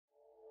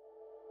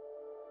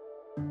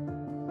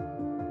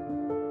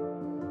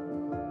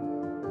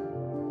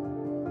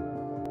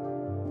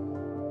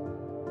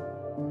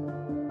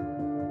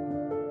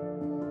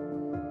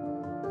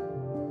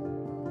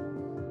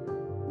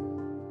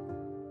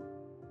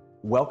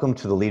Welcome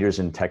to the Leaders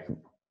in Tech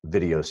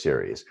video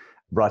series,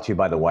 brought to you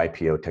by the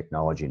YPO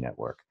Technology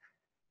Network.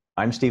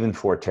 I'm Stephen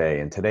Forte,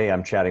 and today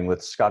I'm chatting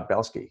with Scott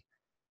Belsky.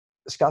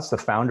 Scott's the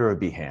founder of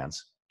Behance,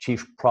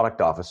 Chief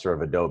Product Officer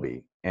of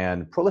Adobe,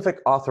 and prolific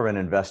author and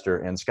investor,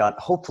 and Scott,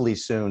 hopefully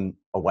soon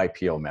a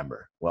YPO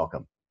member.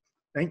 Welcome.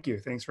 Thank you.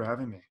 Thanks for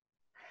having me.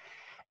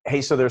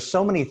 Hey, so there's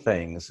so many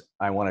things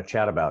I want to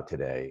chat about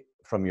today,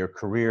 from your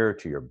career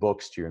to your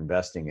books to your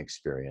investing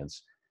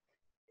experience.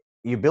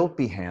 You built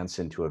Behance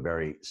into a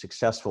very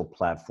successful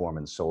platform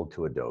and sold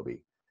to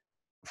Adobe.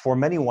 For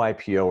many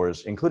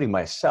YPOers, including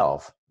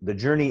myself, the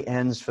journey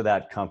ends for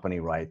that company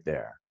right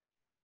there.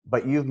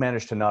 But you've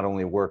managed to not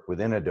only work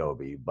within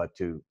Adobe, but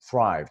to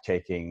thrive,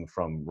 taking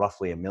from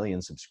roughly 1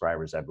 million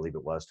subscribers, I believe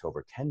it was, to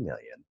over 10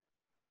 million,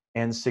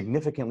 and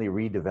significantly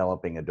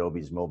redeveloping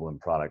Adobe's mobile and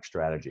product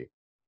strategy.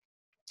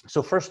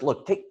 So first,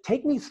 look,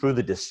 take me through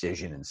the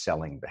decision in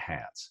selling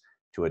Behance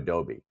to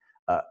Adobe.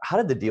 How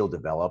did the deal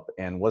develop,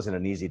 and was it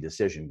an easy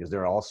decision? Because there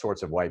are all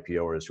sorts of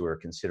YPOers who are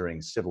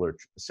considering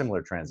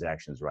similar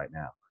transactions right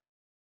now.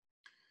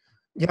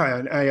 Yeah,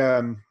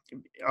 and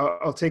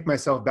I'll take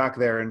myself back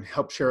there and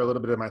help share a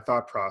little bit of my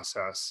thought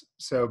process.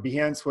 So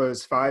Behance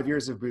was 5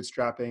 years of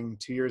bootstrapping,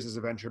 2 years as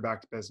a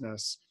venture-backed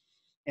business.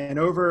 And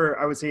over,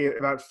 I would say,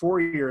 about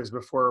 4 years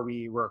before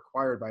we were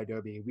acquired by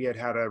Adobe, we had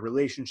a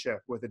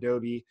relationship with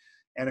Adobe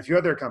and a few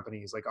other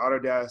companies like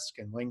Autodesk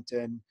and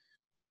LinkedIn.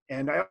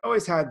 And I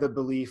always had the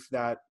belief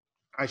that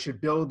I should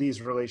build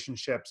these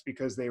relationships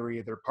because they were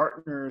either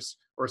partners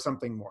or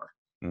something more.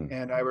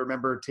 And I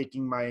remember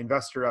taking my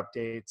investor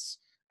updates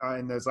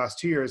in those last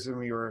 2 years when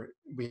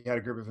we had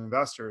a group of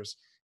investors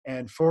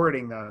and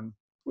forwarding them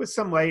with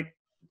some light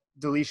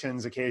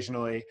deletions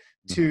occasionally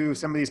to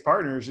some of these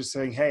partners, just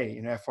saying,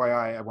 hey,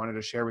 FYI, I wanted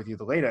to share with you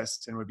the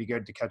latest and it would be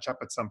good to catch up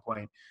at some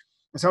point.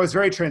 And so I was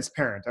very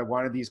transparent. I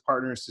wanted these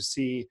partners to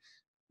see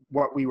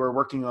what we were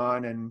working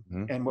on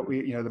and what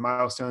we, the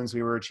milestones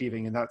we were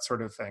achieving and that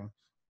sort of thing.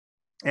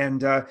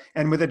 And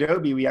with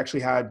Adobe, we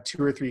actually had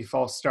 2 or 3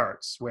 false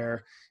starts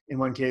where in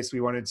one case we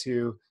wanted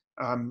to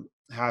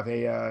have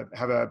a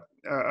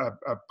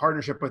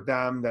partnership with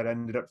them that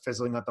ended up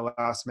fizzling at the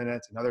last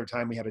minute. Another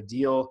time we had a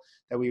deal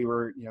that we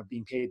were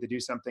being paid to do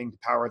something to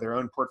power their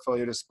own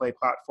portfolio display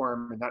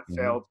platform, and that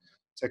failed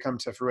to come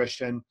to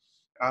fruition.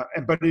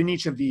 But in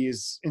each of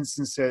these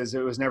instances,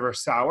 it was never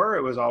sour.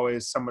 It was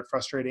always somewhat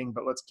frustrating,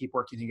 but let's keep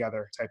working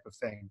together type of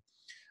thing.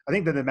 I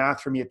think that the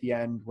math for me at the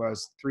end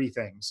was 3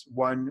 things.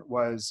 One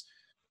was,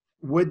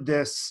 would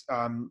this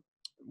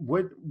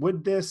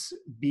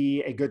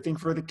be a good thing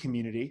for the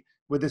community?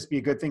 Would this be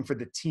a good thing for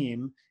the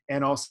team?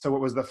 And also,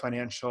 what was the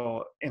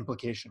financial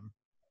implication?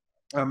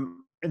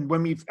 And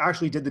when we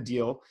actually did the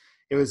deal,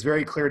 it was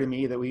very clear to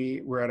me that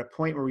we were at a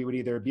point where we would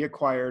either be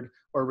acquired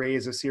or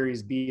raise a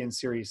Series B and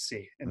Series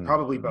C, and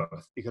probably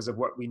both, because of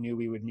what we knew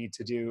we would need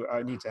to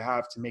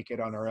have to make it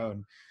on our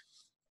own.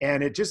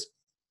 And it just,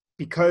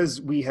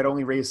 because we had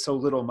only raised so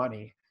little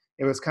money,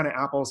 it was kind of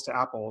apples to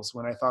apples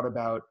when I thought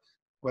about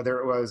whether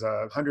it was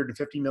a $150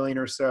 million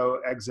or so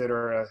exit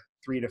or a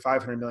 $300 to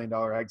 $500 million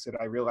exit.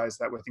 I realized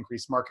that with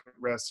increased market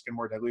risk and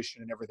more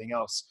dilution and everything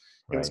else,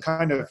 it was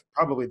kind of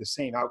probably the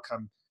same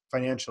outcome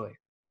financially.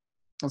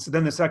 And so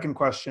then the second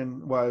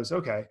question was,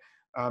 okay,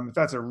 if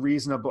that's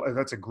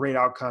a great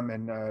outcome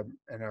and a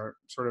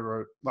sort of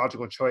a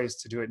logical choice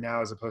to do it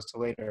now as opposed to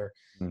later,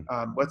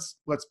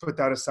 let's put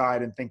that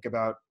aside and think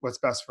about what's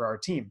best for our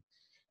team.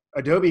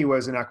 Adobe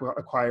was an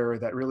acquirer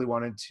that really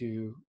wanted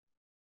to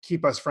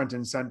keep us front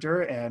and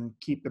center and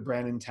keep the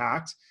brand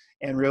intact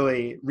and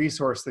really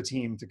resource the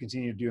team to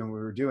continue doing what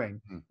we were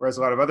doing. Whereas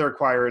a lot of other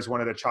acquirers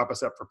wanted to chop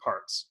us up for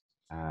parts.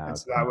 And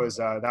so that was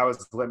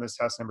the litmus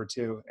test number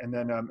 2. And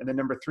then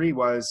number 3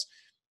 was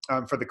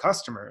for the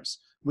customers.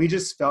 We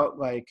just felt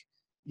like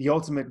the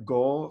ultimate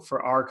goal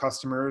for our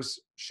customers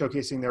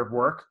showcasing their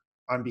work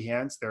on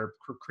Behance, their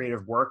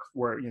creative work,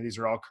 where these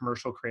are all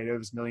commercial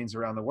creatives, millions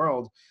around the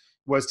world,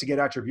 was to get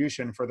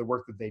attribution for the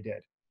work that they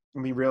did.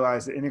 And we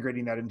realized that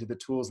integrating that into the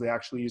tools they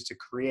actually used to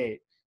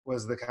create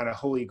was the kind of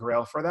holy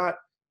grail for that.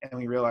 And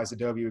we realized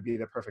Adobe would be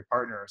the perfect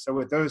partner. So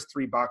with those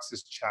 3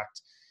 boxes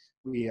checked,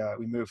 we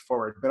moved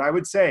forward. But I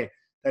would say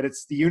that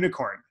it's the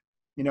unicorn.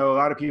 A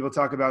lot of people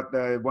talk about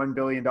the $1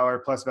 billion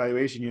plus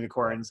valuation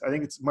unicorns. I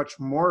think it's much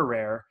more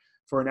rare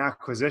for an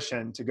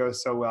acquisition to go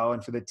so well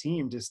and for the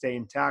team to stay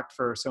intact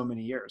for so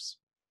many years.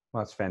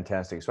 Well, that's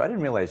fantastic. So I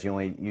didn't realize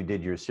you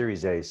did your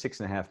Series A,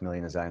 $6.5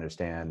 million, as I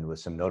understand, with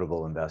some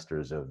notable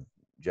investors of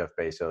Jeff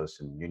Bezos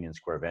and Union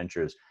Square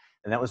Ventures.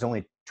 And that was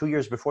only 2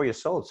 years before you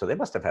sold. So they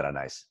must have had a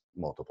nice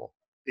multiple.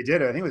 They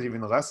did. I think it was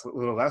even a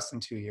little less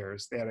than 2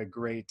 years. They had a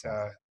great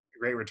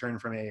return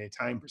from a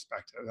time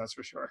perspective. That's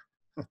for sure.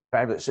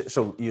 Fabulous.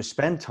 So you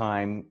spend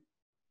time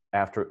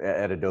at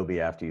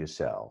Adobe after you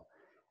sell.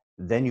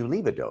 Then you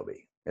leave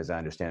Adobe, as I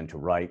understand, to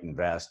write,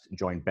 invest,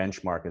 join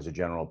Benchmark as a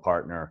general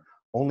partner,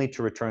 only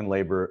to return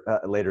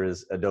later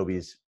as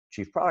Adobe's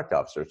chief product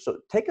officer. So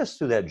take us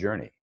through that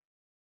journey.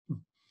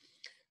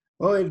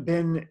 Well,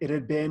 it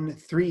had been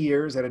 3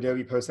 years at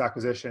Adobe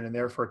post-acquisition and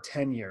therefore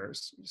 10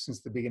 years since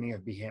the beginning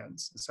of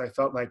Behance. So I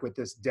felt like with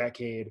this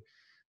decade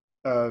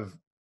of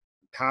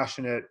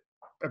passionate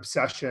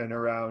obsession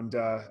around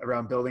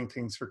building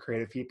things for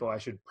creative people, I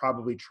should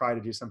probably try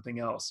to do something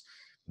else.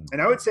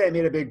 And I would say I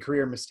made a big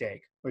career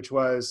mistake, which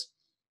was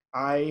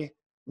I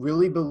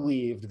really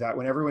believed that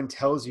when everyone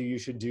tells you you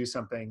should do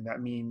something,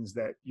 that means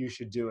that you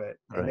should do it.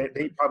 And Right.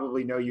 they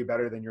probably know you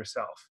better than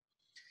yourself.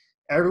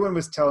 Everyone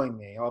was telling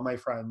me, all my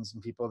friends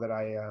and people that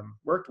I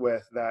worked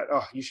with, that,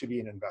 oh, you should be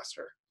an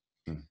investor.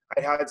 Mm.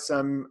 I had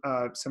some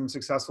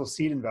successful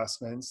seed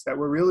investments that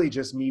were really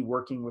just me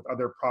working with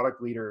other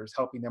product leaders,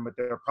 helping them with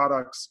their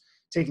products,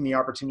 taking the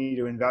opportunity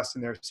to invest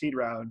in their seed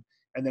round,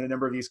 and then a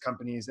number of these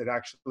companies that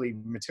actually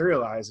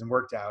materialized and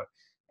worked out,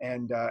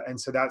 and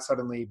so that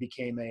suddenly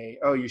became a,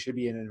 oh, you should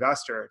be an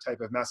investor type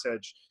of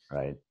message.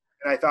 Right.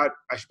 And I thought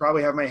I should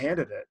probably have my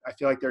hand at it. I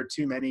feel like there are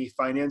too many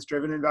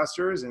finance-driven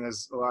investors, and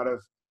as a lot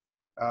of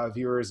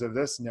viewers of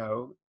this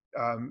know,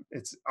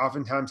 it's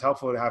oftentimes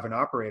helpful to have an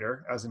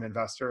operator as an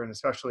investor, and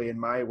especially in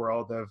my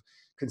world of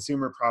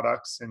consumer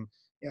products, and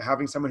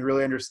having someone who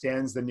really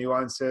understands the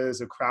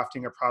nuances of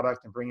crafting a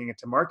product and bringing it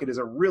to market is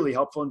a really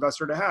helpful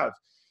investor to have.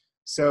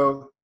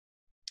 So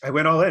I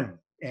went all in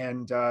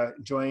and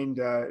joined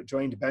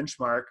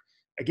Benchmark,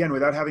 again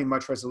without having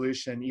much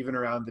resolution even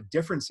around the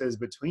differences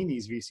between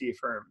these VC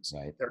firms,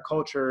 Right. their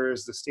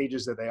cultures, the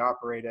stages that they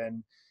operate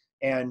in.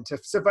 And to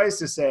suffice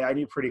to say, I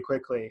knew pretty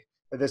quickly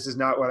that this is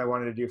not what I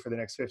wanted to do for the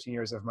next 15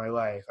 years of my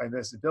life. I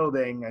missed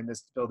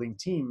building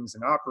teams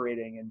and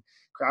operating and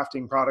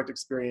crafting product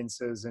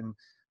experiences, and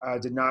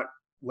did not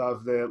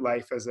love the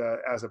life as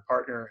a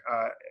partner,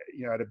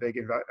 at a big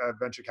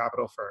venture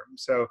capital firm.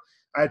 So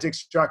I had to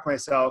extract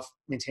myself,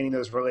 maintaining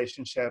those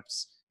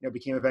relationships.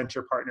 Became a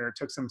venture partner.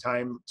 Took some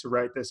time to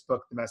write this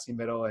book, The Messy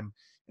Middle, and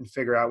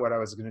figure out what I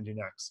was going to do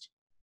next.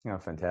 Oh,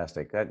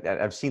 fantastic.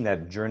 I've seen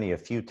that journey a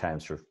few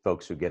times for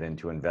folks who get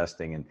into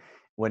investing. And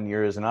when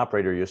you're as an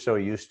operator, you're so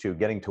used to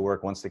getting to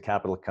work once the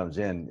capital comes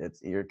in,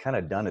 you're kind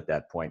of done at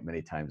that point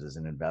many times as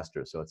an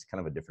investor. So it's kind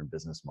of a different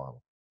business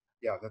model.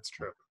 Yeah, that's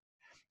true.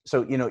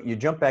 So, you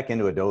jump back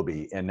into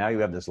Adobe and now you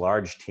have this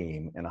large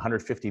team and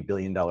 $150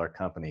 billion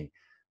company.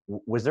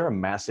 Was there a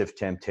massive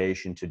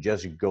temptation to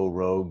just go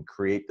rogue,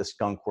 create the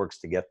skunk works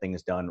to get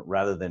things done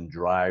rather than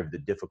drive the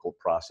difficult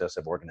process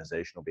of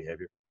organizational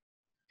behavior?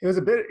 It was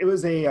a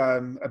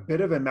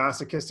bit of a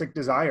masochistic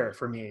desire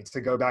for me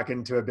to go back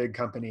into a big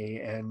company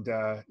and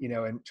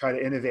and try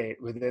to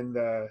innovate within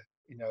the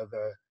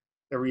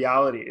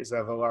realities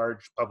of a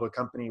large public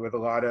company with a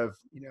lot of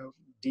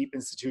deep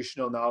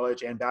institutional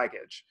knowledge and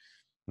baggage.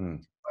 Hmm.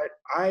 But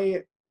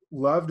I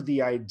loved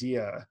the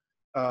idea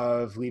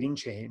of leading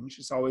change.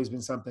 It's always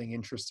been something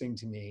interesting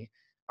to me.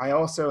 I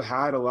also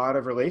had a lot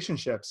of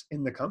relationships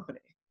in the company,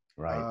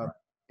 Right. um,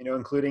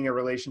 including a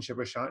relationship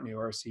with Shantanu,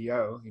 our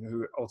CEO,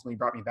 who ultimately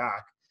brought me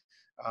back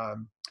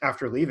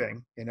after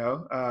leaving.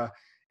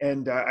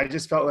 And I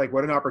just felt like,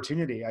 what an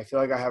opportunity. I feel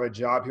like I have a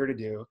job here to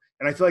do,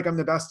 and I feel like I'm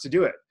the best to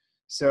do it.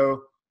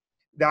 So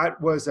that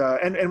was,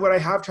 and what I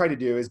have tried to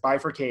do is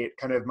bifurcate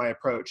kind of my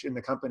approach in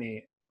the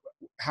company.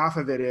 Half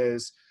of it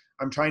is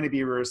I'm trying to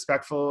be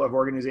respectful of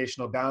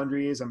organizational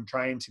boundaries. I'm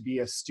trying to be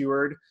a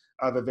steward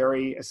of a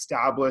very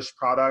established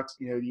product.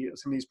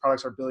 Some of these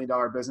products are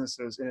billion-dollar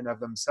businesses in and of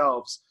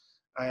themselves,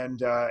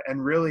 and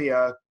really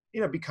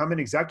become an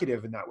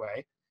executive in that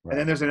way. And then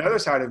Right. there's another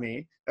side of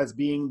me that's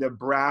being the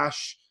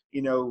brash,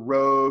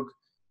 rogue,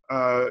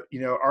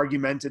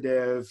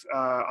 argumentative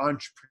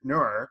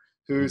entrepreneur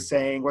who's Mm.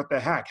 saying, what the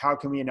heck, how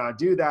can we not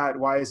do that?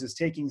 Why is this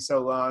taking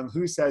so long?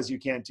 Who says you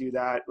can't do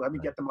that? Let me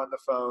Right. get them on the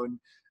phone,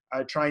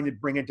 trying to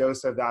bring a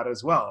dose of that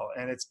as well.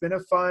 And it's been a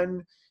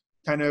fun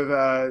kind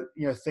of,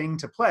 thing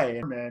to play.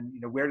 And,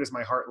 where does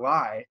my heart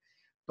lie?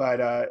 But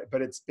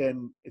it's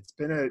been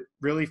a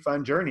really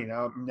fun journey.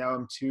 Now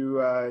I'm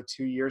 2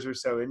 years or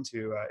so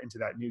into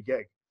that new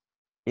gig.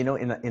 In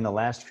the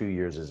last few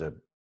years as a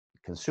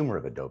consumer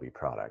of Adobe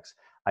products,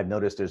 I've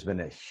noticed there's been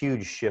a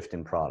huge shift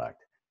in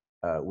product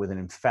with an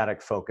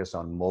emphatic focus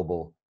on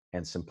mobile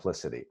and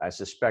simplicity. I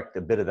suspect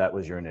a bit of that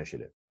was your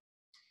initiative.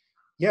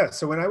 Yeah.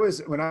 So when I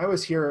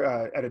was here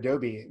at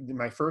Adobe, in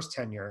my first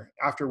tenure,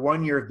 after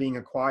 1 year of being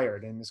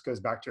acquired, and this goes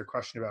back to your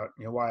question about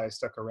why I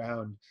stuck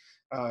around,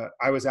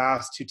 I was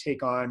asked to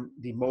take on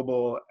the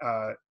mobile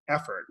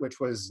effort, which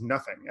was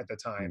nothing at the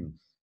time,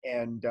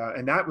 Mm.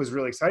 and that was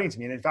really exciting to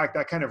me. And in fact,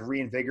 that kind of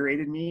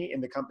reinvigorated me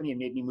in the company and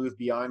made me move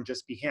beyond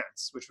just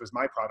Behance, which was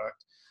my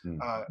product,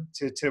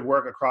 Mm. to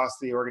work across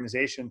the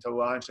organization to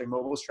launch a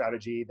mobile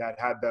strategy that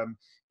had them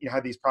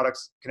had these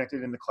products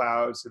connected in the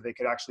cloud so they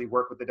could actually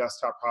work with the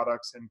desktop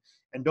products,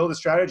 and build a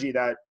strategy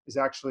that is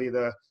actually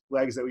the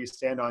legs that we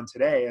stand on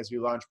today as we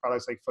launch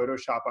products like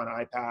Photoshop on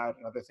iPad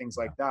and other things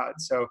like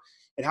that. So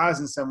it has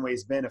in some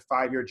ways been a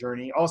 5-year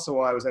journey. Also,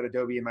 while I was at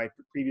Adobe in my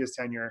previous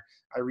tenure,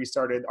 I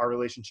restarted our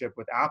relationship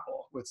with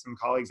Apple with some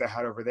colleagues I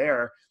had over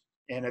there.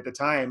 And at the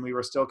time, we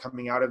were still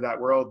coming out of that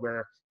world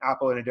where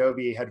Apple and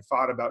Adobe had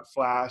fought about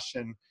Flash,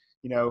 and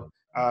you know,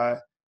 uh,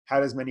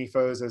 had as many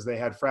foes as they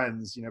had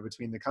friends,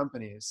 between the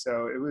companies.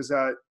 So it was,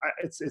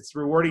 it's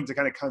rewarding to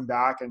kind of come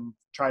back and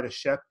try to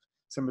ship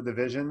some of the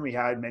vision we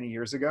had many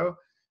years ago.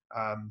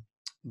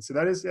 And so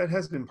that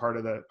has been part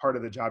of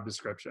the job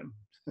description.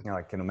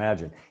 I can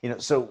imagine.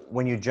 So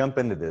when you jump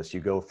into this, you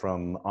go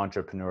from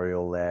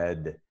entrepreneurial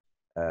led,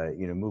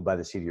 move by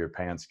the seat of your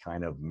pants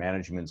kind of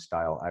management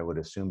style, I would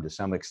assume to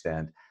some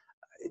extent.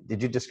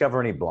 Did you discover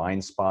any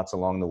blind spots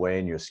along the way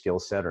in your skill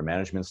set or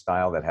management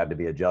style that had to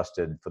be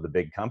adjusted for the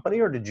big company,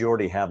 or did you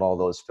already have all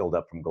those filled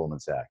up from Goldman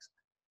Sachs?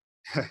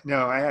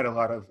 No, I had a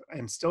lot of,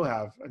 and still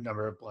have a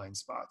number of blind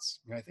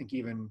spots. I think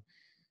even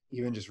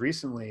just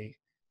recently,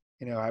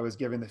 I was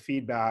given the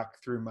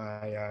feedback through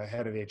my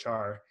head of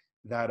HR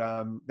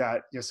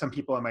that some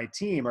people on my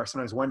team are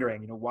sometimes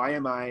wondering, why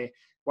am I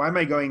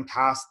going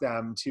past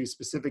them to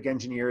specific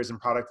engineers and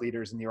product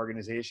leaders in the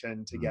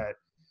organization to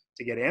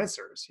get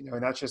answers,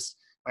 and that's just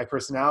my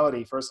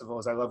personality. First of all,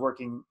 is I love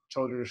working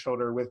shoulder to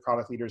shoulder with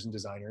product leaders and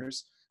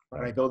designers.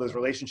 When I build those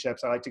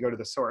relationships, I like to go to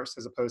the source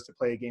as opposed to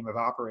play a game of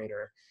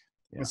operator.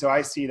 Yeah. And so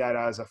I see that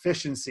as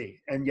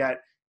efficiency. And yet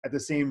at the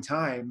same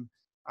time,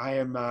 I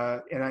am,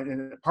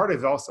 and part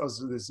of also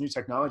this new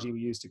technology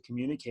we use to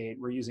communicate.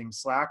 We're using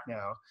Slack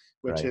now,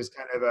 which is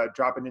kind of a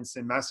drop an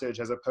instant message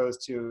as opposed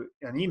to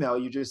an email.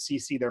 You just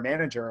CC their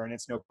manager and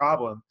it's no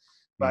problem.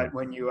 But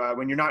when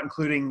you're not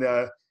including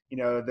the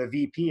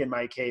VP in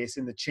my case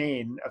in the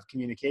chain of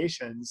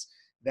communications,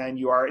 then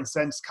you are in a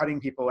sense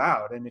cutting people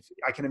out. And if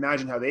I can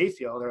imagine how they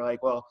feel, they're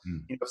like, well,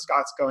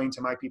 Scott's going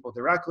to my people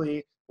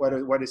directly.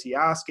 What is he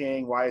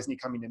asking? Why isn't he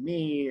coming to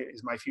me?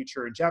 Is my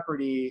future in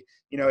jeopardy?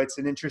 It's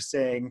an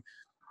interesting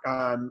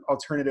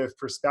alternative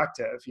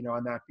perspective,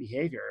 on that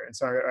behavior. And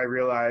so I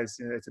realized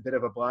it's a bit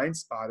of a blind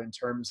spot in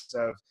terms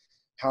of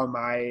how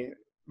my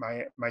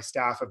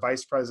staff of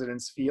vice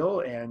presidents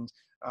feel, and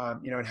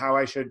and how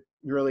I should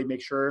really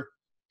make sure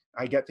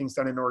I get things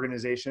done in an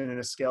organization in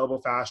a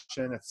scalable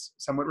fashion that's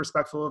somewhat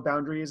respectful of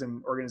boundaries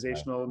and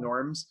organizational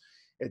norms.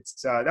 It's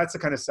that's the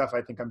kind of stuff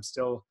I think I'm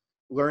still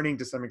learning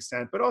to some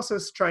extent, but also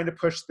trying to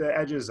push the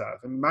edges of.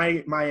 And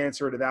my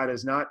answer to that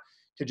is not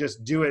to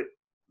just do it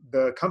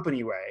the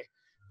company way,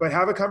 but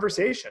have a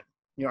conversation.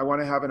 I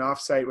want to have an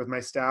offsite with my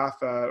staff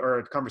or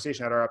a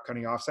conversation at our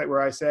upcoming offsite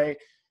where I say,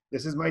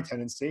 this is my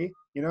tendency,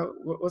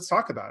 let's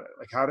talk about it.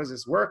 Like, how does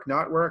this work,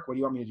 not work? What do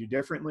you want me to do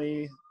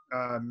differently?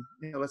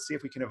 Let's see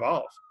if we can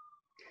evolve.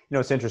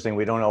 It's interesting.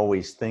 We don't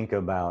always think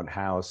about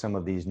how some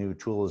of these new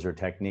tools or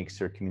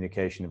techniques or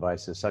communication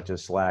devices, such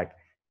as Slack,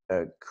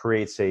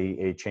 creates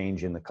a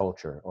change in the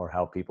culture or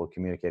how people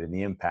communicate and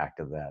the impact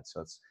of that.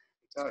 So it's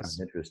kind of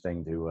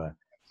interesting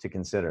to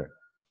consider.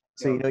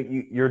 So,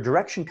 your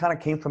direction kind of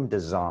came from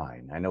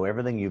design. I know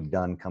everything you've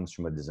done comes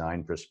from a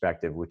design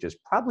perspective, which is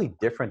probably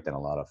different than a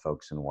lot of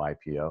folks in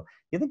YPO.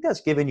 You think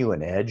that's given you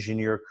an edge in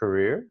your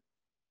career?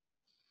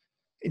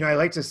 I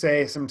like to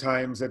say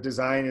sometimes that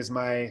design is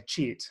my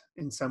cheat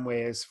in some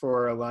ways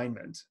for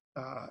alignment.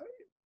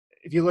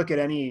 If you look at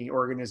any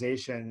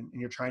organization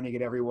and you're trying to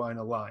get everyone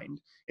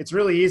aligned, it's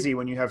really easy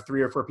when you have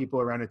 3 or 4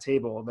 people around a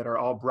table that are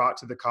all brought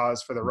to the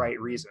cause for the right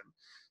reason,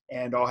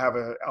 and all have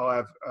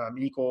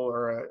equal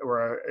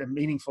or a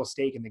meaningful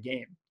stake in the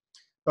game.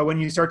 But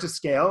when you start to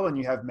scale and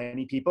you have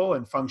many people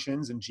and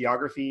functions and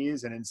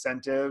geographies and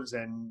incentives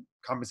and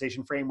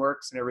compensation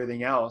frameworks and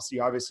everything else,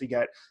 you obviously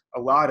get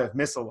a lot of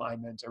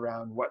misalignment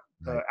around what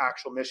the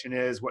actual mission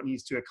is, what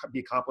needs to be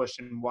accomplished,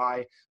 and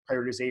why,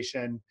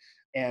 prioritization.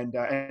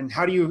 And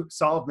how do you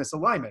solve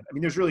misalignment? I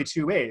mean, there's really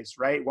 2 ways,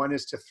 right? One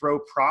is to throw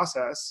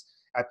process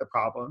at the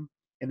problem,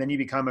 and then you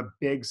become a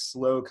big,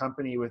 slow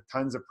company with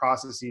tons of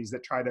processes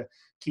that try to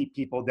keep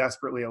people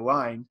desperately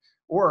aligned.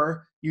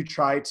 Or you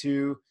try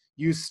to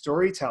use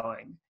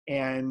storytelling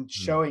and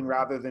showing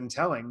rather than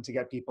telling to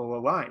get people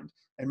aligned.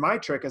 And my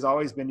trick has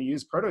always been to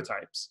use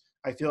prototypes.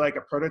 I feel like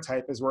a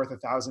prototype is worth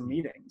 1,000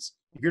 meetings.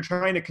 If you're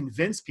trying to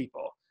convince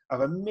people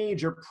of a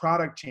major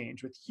product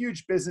change with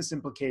huge business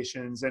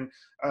implications and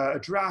a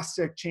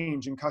drastic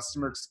change in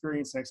customer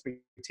experience and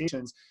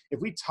expectations,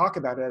 if we talk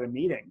about it at a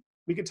meeting,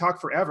 we could talk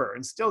forever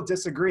and still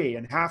disagree.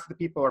 And half the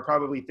people are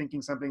probably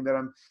thinking something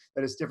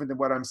that is different than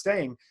what I'm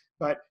saying.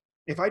 But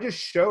if I just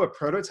show a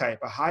prototype,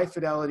 a high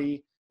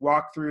fidelity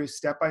walkthrough,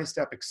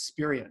 step-by-step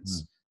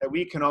experience that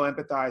we can all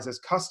empathize as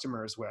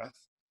customers with,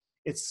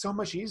 it's so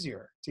much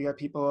easier to get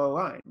people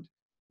aligned.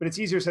 But it's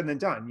easier said than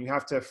done. You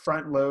have to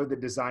front load the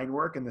design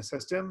work in the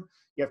system.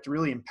 You have to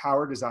really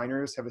empower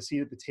designers to have a seat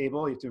at the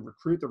table. You have to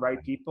recruit the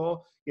right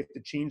people. You have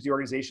to change the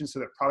organization so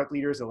that product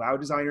leaders allow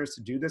designers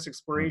to do this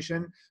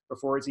exploration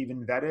before it's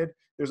even vetted.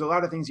 There's a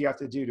lot of things you have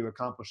to do to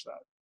accomplish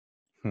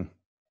that.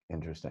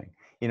 Interesting.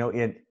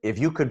 If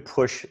you could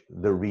push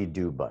the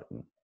redo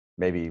button,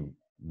 maybe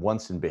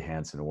once in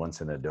Behance and once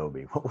in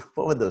Adobe,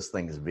 what would those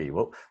things be?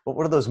 What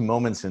are those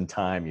moments in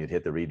time you'd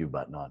hit the redo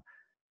button on?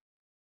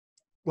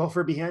 Well,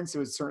 for Behance, it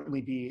would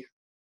certainly be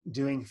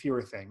doing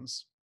fewer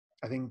things.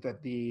 I think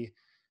that the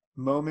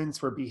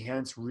moments where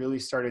Behance really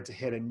started to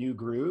hit a new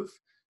groove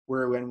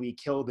were when we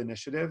killed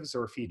initiatives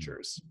or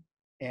features.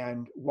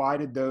 And why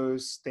did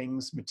those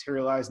things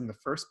materialize in the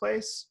first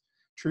place?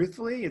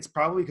 truthfully, it's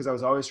probably because I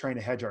was always trying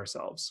to hedge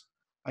ourselves.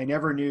 I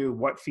never knew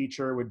what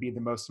feature would be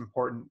the most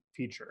important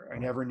feature. I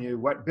never knew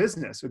what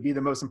business would be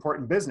the most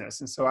important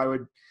business. And so I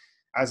would,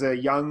 as a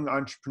young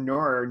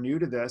entrepreneur new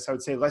to this, I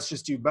would say, let's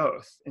just do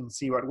both and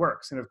see what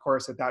works. And of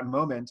course, at that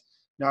moment,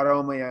 not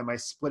only am I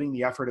splitting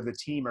the effort of the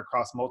team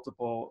across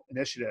multiple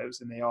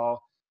initiatives, and they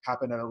all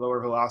happen at a lower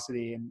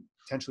velocity and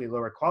potentially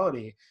lower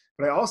quality,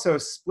 but I also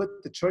split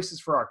the choices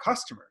for our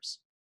customers.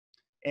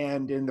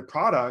 And in the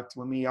product,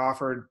 when we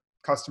offered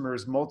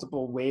customers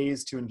multiple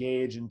ways to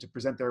engage and to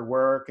present their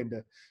work and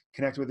to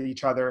connect with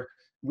each other,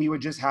 we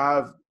would just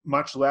have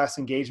much less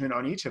engagement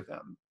on each of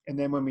them. And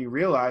then when we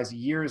realized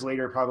years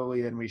later,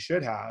 probably than we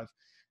should have,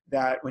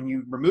 that when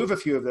you remove a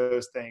few of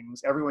those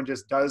things, everyone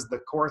just does the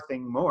core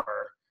thing more.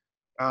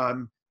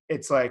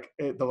 It's like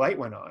the light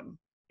went on,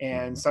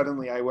 and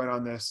suddenly I went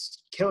on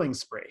this killing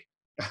spree.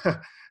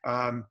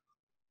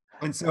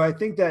 And so I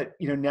think that,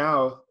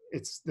 now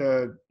it's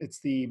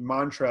the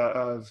mantra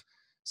of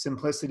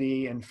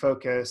simplicity and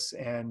focus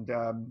and,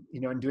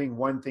 and doing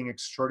one thing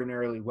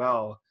extraordinarily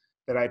well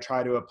that I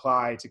try to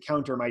apply to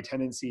counter my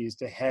tendencies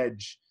to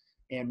hedge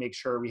and make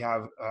sure we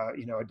have,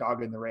 a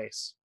dog in the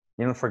race.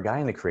 For a guy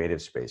in the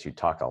creative space, you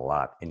talk a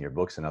lot in your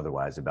books and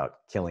otherwise about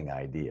killing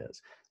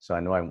ideas. So I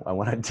know I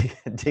want to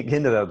dig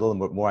into that a little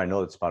bit more. I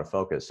know it's about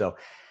focus. So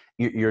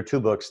your two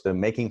books, The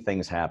Making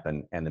Things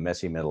Happen and The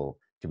Messy Middle,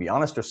 to be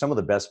honest, are some of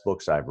the best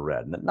books I've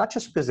read. Not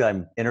just because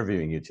I'm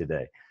interviewing you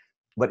today,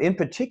 but in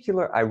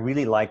particular, I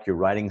really like your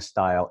writing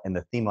style and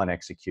the theme on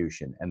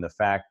execution. And the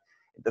fact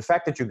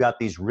that you got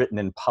these written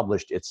and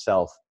published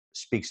itself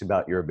speaks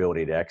about your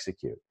ability to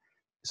execute.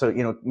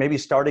 So, maybe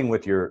starting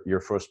with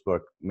your first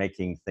book,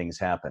 Making Things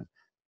Happen,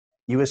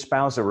 you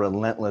espouse a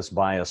relentless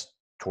bias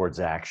towards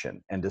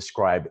action and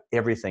describe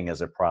everything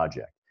as a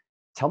project.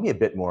 Tell me a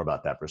bit more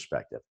about that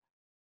perspective.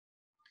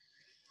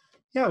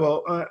 Yeah,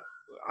 well,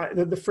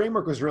 the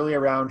framework was really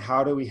around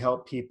how do we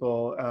help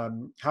people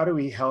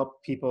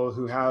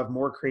who have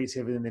more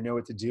creativity than they know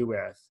what to do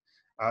with,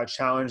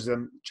 challenge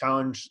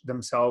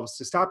themselves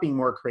to stop being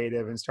more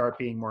creative and start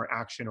being more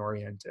action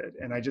oriented.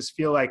 And I just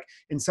feel like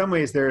in some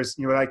ways there's,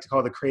 what I like to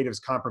call the creative's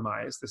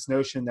compromise, this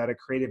notion that a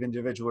creative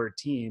individual or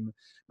team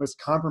must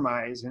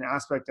compromise an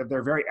aspect of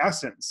their very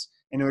essence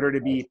in order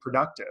to be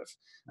productive,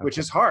 which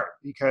is hard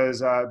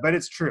because, but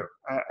it's true.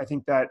 I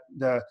think that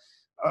the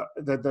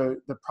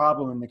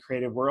problem in the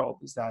creative world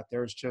is that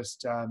there's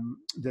just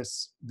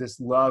this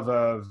love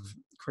of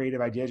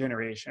creative idea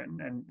generation,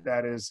 and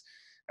that is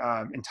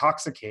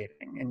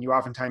intoxicating. And you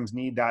oftentimes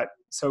need that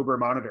sober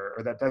monitor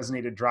or that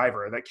designated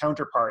driver, that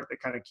counterpart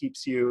that kind of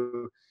keeps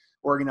you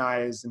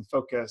organized and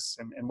focused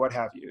and what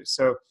have you.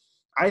 So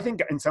I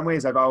think in some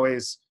ways I've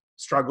always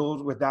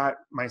struggled with that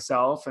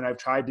myself, and I've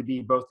tried to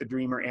be both the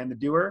dreamer and the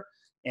doer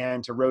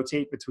and to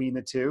rotate between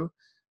the two,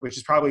 which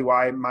is probably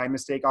why my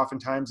mistake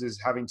oftentimes is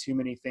having too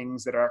many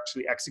things that are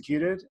actually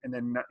executed and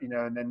then,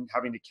 and then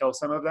having to kill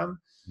some of them.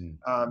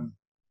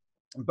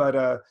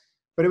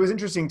 But it was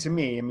interesting to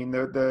me. I mean,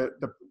 the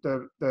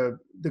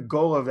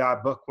goal of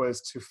that book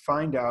was to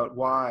find out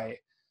why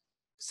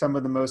some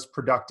of the most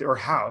productive, or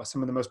how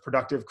some of the most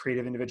productive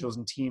creative individuals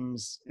and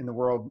teams in the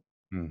world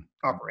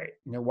operate.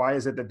 Why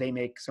is it that they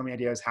make so many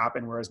ideas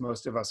happen, whereas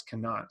most of us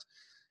cannot?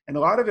 And a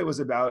lot of it was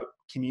about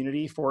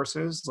community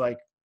forces, like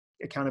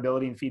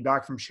accountability and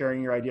feedback from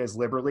sharing your ideas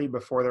liberally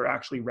before they're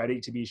actually ready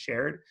to be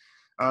shared.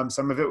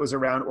 Some of it was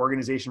around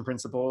organization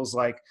principles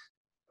like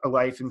a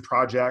life in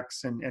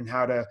projects and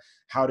how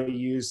to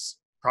use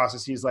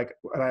processes like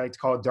what I like to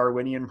call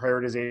Darwinian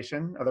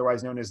prioritization,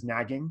 otherwise known as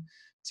nagging,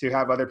 to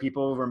have other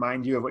people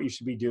remind you of what you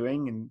should be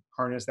doing and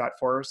harness that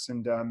force,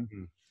 and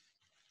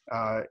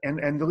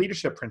the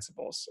leadership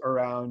principles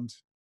around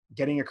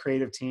getting a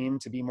creative team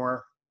to be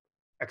more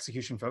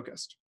execution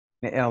focused.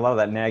 And a lot of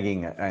that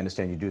nagging, I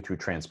understand you do through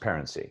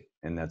transparency,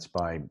 and that's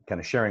by kind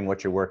of sharing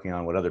what you're working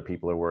on, what other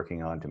people are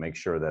working on, to make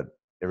sure that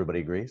everybody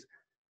agrees.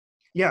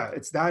 Yeah,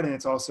 it's that, and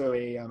it's also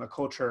a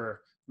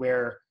culture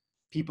where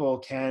people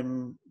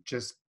can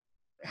just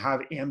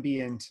have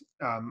ambient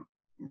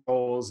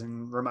roles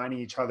and reminding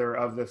each other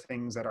of the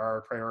things that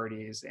are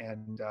priorities,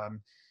 and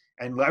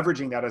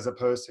leveraging that as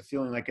opposed to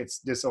feeling like it's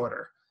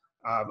disorder.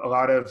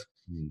 A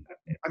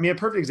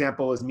perfect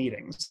example is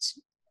meetings.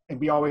 And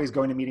we always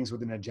go into meetings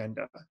with an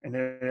agenda. And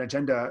an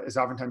agenda is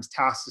oftentimes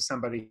tasked to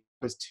somebody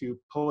is to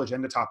pull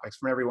agenda topics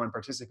from everyone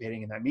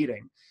participating in that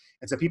meeting.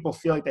 And so people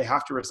feel like they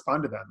have to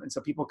respond to them. And so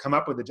people come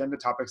up with agenda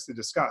topics to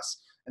discuss.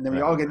 And then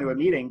we all get into a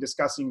meeting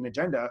discussing an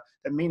agenda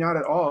that may not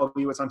at all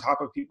be what's on top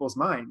of people's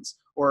minds,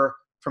 or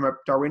from a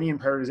Darwinian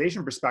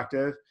prioritization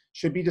perspective,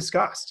 should be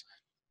discussed.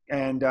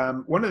 And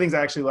one of the things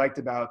I actually liked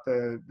about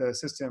the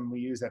system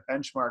we use at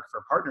Benchmark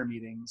for partner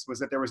meetings was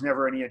that there was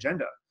never any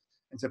agenda.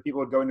 And so people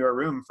would go into a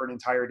room for an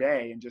entire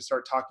day and just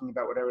start talking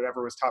about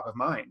whatever was top of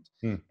mind.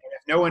 And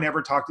if no one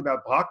ever talked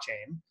about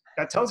blockchain,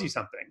 that tells you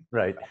something.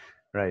 Right.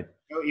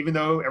 Even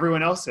though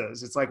everyone else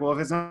is, it's like, well, if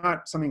it's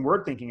not something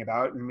we're thinking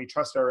about and we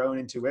trust our own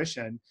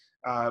intuition,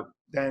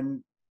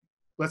 then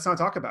let's not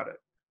talk about it.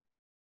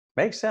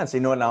 Makes sense.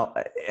 And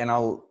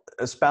I'll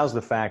espouse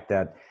the fact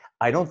that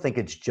I don't think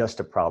it's just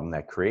a problem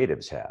that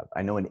creatives have.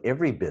 I know in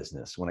every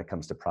business, when it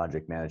comes to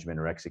project management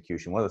or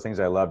execution, one of the things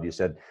I loved, you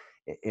said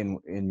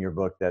in your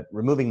book that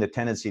removing the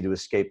tendency to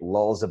escape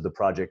lulls of the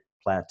project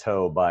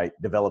plateau by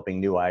developing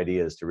new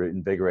ideas to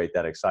invigorate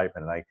that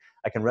excitement. And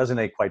I can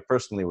resonate quite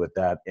personally with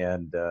that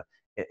and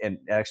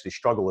actually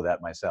struggle with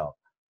that myself.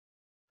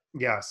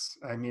 Yes.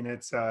 I mean,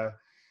 that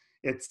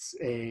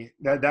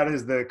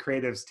is the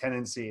creative's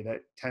tendency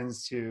that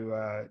tends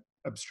to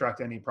obstruct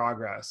any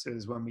progress,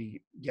 is when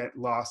we get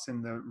lost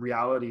in the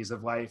realities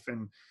of life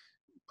and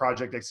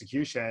project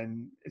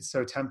execution. It's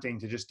so tempting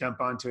to just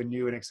jump onto a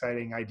new and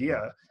exciting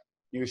idea,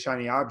 new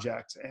shiny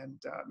object.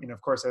 And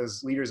of course,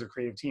 as leaders of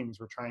creative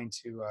teams, we're trying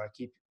to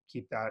keep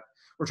that.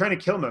 We're trying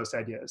to kill most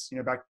ideas.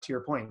 Back to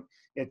your point,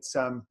 it's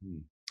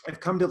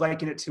I've come to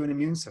liken it to an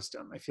immune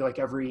system. I feel like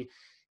every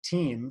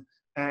team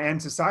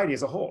and society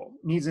as a whole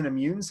needs an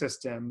immune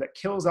system that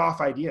kills off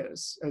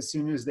ideas as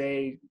soon as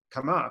they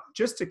come up,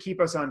 just to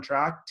keep us on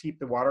track, keep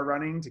the water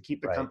running, to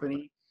keep the Right.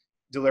 company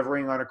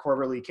delivering on a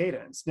quarterly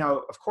cadence.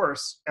 Now, of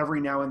course,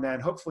 every now and then,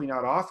 hopefully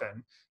not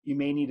often, you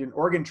may need an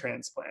organ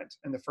transplant.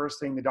 And the first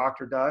thing the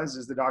doctor does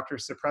is the doctor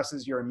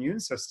suppresses your immune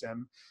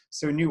system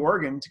so a new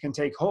organ can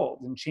take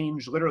hold and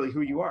change literally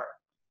who you are.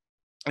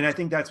 And I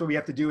think that's what we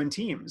have to do in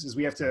teams, is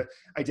we have to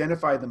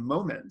identify the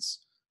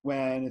moments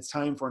when it's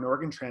time for an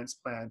organ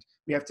transplant.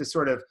 We have to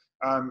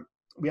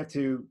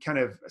kind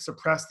of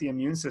suppress the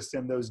immune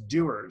system, those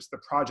doers, the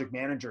project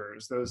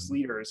managers, those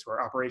leaders who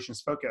are operations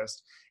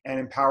focused,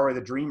 and empower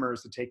the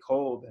dreamers to take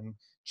hold and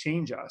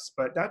change us.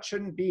 But that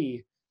shouldn't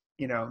be,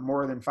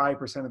 more than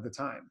 5% of the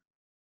time.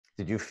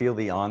 Did you feel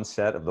the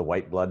onset of the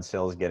white blood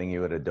cells getting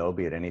you at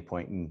Adobe at any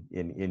point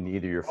in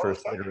either your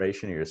first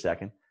iteration or your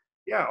second?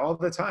 Yeah, all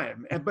the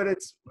time. But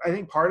it's, I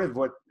think, part of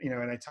what,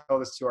 and I tell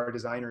this to our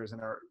designers and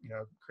our,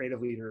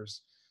 creative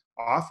leaders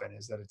often,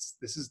 is that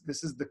this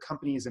is the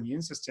company's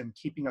immune system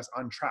keeping us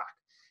on track.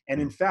 And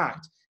in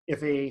fact,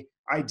 if a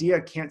idea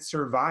can't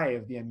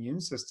survive the immune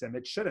system,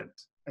 it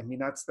shouldn't. I mean,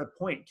 that's the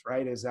point,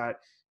 right? Is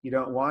that you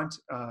don't want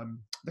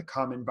the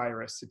common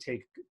virus to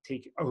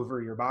take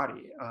over your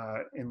body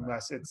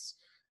unless it's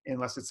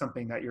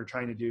something that you're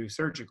trying to do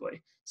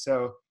surgically.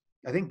 So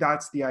I think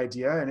that's the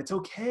idea, and it's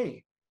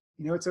okay.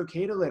 It's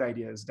okay to let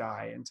ideas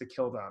die and to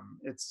kill them.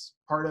 It's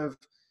part of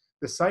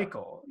the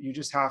cycle. You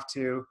just have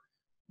to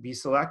be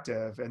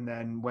selective. And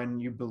then when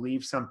you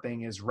believe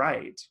something is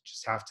right,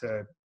 just have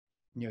to,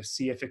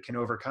 see if it can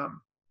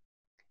overcome.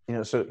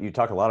 So you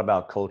talk a lot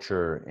about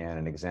culture, and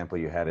an example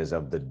you had is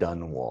of the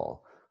done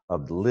wall,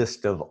 of the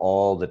list of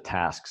all the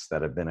tasks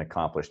that have been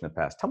accomplished in the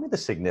past. Tell me the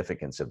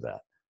significance of that.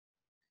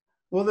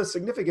 Well, the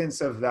significance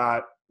of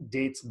that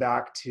dates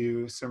back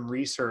to some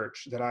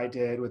research that I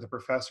did with a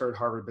professor at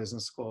Harvard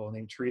Business School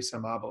named Teresa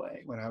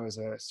Amabile when I was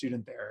a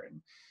student there.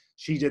 And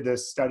she did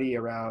this study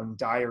around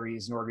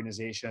diaries and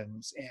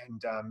organizations,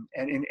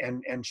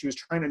 and she was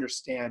trying to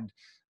understand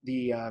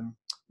the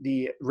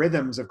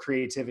rhythms of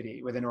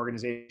creativity within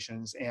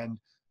organizations and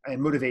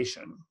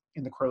motivation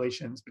and the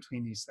correlations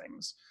between these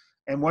things.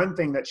 And one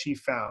thing that she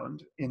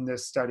found in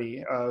this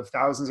study of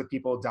thousands of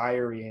people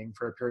diarying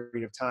for a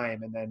period of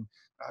time and then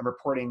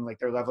reporting like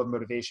their level of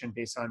motivation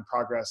based on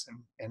progress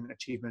and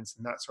achievements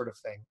and that sort of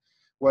thing,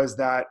 was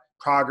that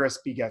progress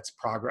begets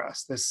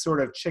progress. This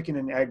sort of chicken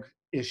and egg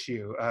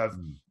issue of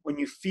when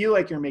you feel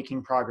like you're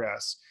making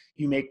progress,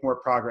 you make more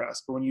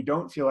progress. But when you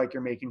don't feel like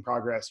you're making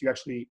progress, you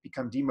actually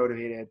become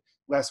demotivated,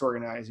 less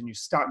organized, and you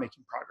stop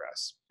making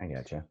progress. I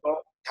gotcha.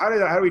 Well, how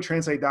do we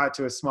translate that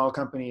to a small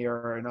company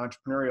or an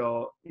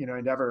entrepreneurial,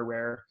 endeavor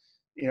where,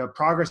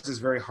 progress is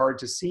very hard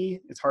to see.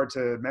 It's hard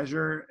to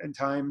measure at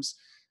times.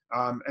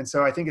 And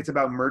so I think it's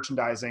about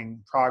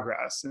merchandising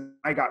progress. And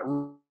I got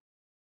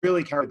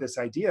really carried this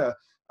idea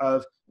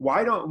of,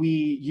 why don't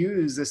we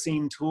use the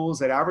same tools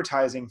that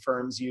advertising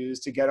firms use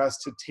to get us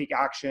to take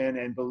action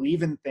and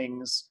believe in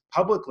things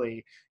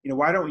publicly?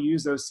 Why don't we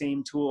use those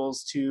same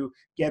tools to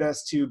get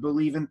us to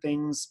believe in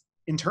things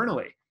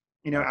internally,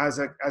 as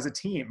a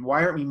team?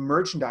 Why aren't we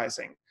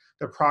merchandising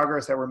the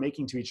progress that we're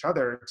making to each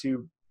other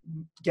to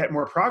get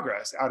more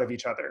progress out of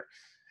each other?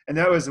 And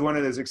that was one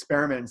of those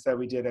experiments that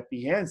we did at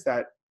Behance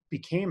that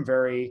became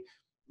very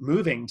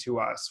moving to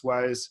us.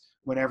 Was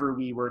whenever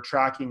we were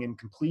tracking and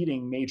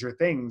completing major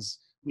things,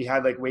 we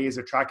had like ways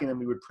of tracking them.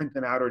 We would print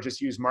them out or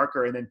just use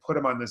marker and then put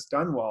them on this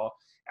done wall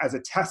as a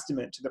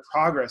testament to the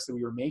progress that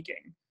we were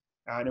making.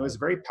 And it was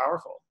very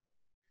powerful.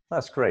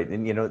 That's great.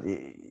 And,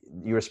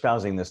 you're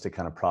espousing this to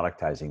kind of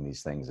productizing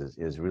these things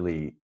is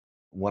really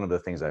one of the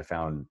things I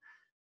found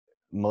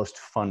most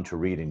fun to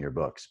read in your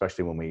book,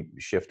 especially when we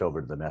shift over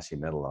to the messy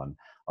middle on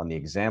the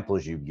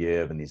examples you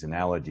give and these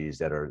analogies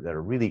that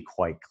are really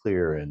quite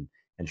clear and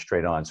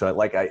straight on. So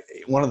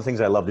one of the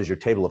things I loved is your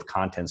table of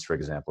contents, for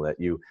example, that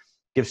you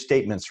give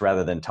statements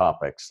rather than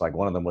topics. Like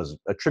one of them was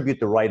attribute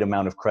the right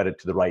amount of credit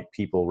to the right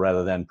people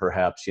rather than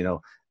perhaps,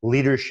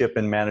 leadership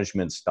and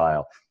management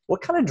style.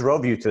 What kind of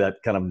drove you to that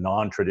kind of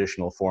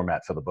non-traditional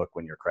format for the book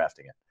when you're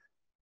crafting it?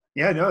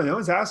 Yeah, no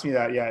one's asked me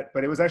that yet,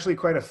 but it was actually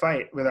quite a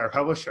fight with our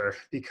publisher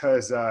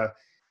because,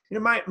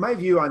 my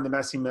view on the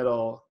messy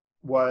middle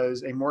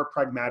was a more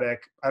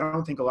pragmatic, I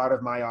don't think a lot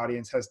of my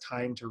audience has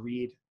time to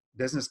read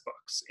business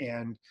books,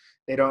 and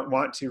they don't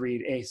want to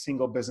read a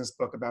single business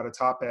book about a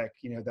topic,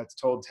 that's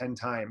told 10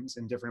 times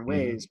in different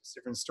ways,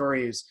 different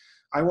stories.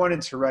 I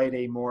wanted to write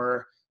a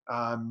more,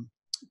 kind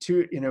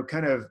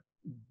of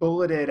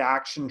bulleted,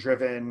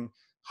 action-driven,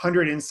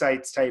 100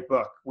 insights type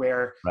book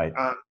where, Right.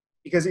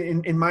 because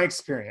in my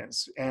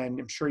experience, and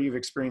I'm sure you've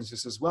experienced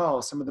this as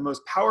well, some of the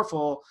most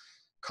powerful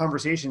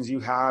conversations you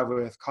have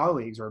with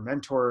colleagues or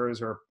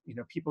mentors or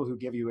people who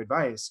give you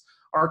advice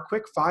are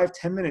quick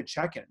 5-10 minute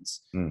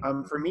check-ins.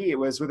 For me, it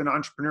was with an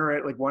entrepreneur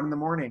at like 1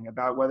 a.m.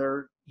 about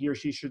whether he or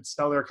she should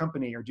sell their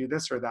company or do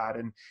this or that,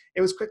 and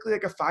it was quickly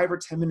like a 5 or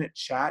 10 minute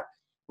chat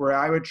where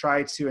I would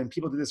try to, and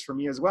people do this for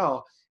me as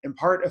well,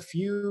 impart a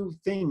few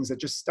things that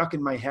just stuck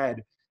in my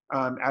head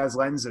as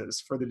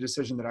lenses for the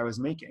decision that I was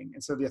making.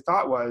 And so the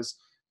thought was,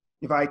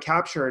 if I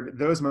captured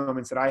those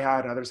moments that I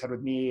had and others had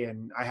with me,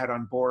 and I had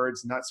on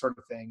boards and that sort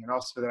of thing, and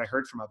also that I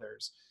heard from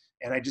others,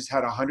 and I just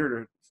had 100 or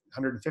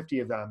 150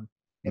 of them,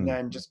 and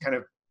then just kind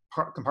of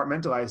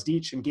compartmentalized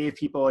each and gave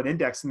people an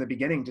index in the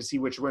beginning to see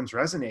which ones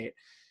resonate,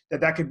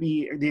 that could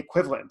be the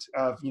equivalent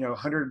of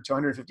 100 to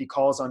 150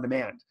 calls on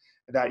demand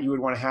that you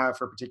would want to have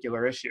for a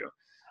particular issue.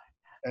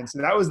 And so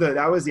that was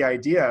the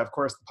idea. Of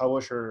course, the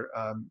publisher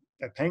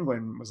at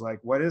Penguin was like,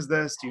 "What is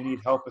this? Do you need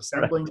help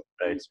assembling?"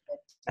 Right.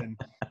 And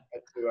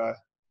I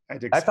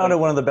had to I found explain. it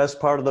one of the best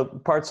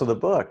parts of the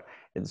book,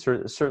 and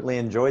certainly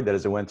enjoyed that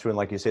as it went through. And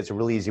like you say, it's a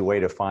really easy way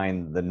to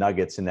find the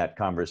nuggets in that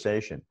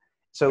conversation.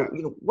 So,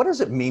 what does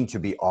it mean to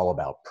be all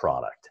about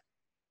product?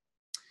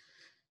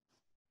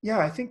 Yeah,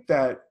 I think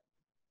that,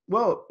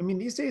 well, I mean,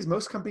 these days,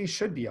 most companies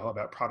should be all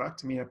about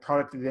product. I mean, a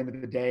product at the end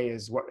of the day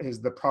is what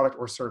is the product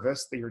or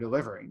service that you're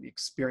delivering, the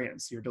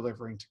experience you're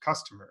delivering to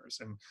customers.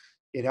 And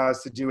it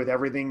has to do with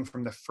everything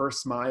from the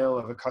first mile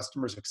of a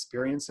customer's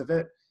experience of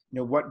it,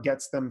 what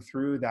gets them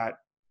through that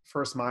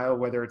first mile,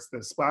 whether it's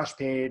the splash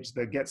page,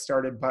 the get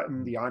started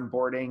button, the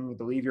onboarding,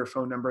 the leave your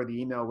phone number,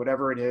 the email,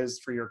 whatever it is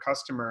for your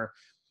customer,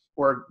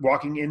 or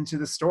walking into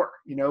the store.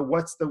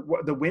 What's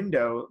the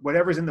window,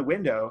 whatever's in the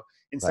window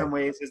in some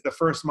Right. ways is the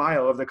first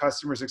mile of the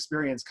customer's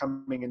experience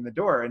coming in the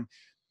door. And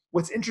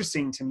what's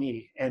interesting to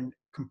me, and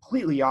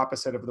completely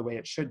opposite of the way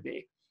it should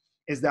be,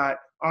 is that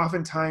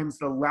oftentimes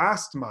the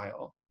last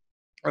mile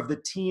of the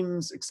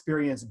team's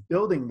experience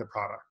building the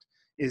product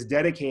is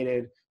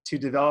dedicated to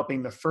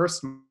developing the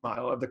first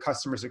mile of the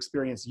customer's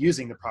experience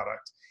using the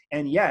product.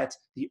 And yet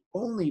the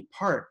only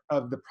part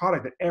of the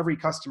product that every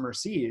customer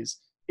sees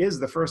is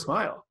the first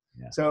mile.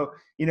 Yeah. So,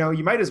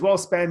 you might as well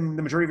spend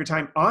the majority of your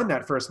time on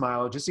that first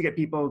mile just to get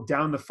people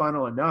down the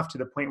funnel enough to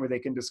the point where they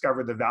can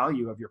discover the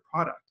value of your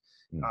product.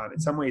 In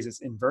some ways,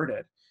 it's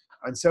inverted.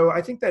 And so I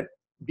think that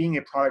being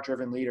a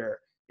product-driven leader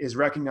is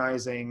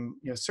recognizing,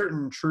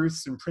 certain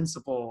truths and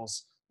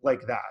principles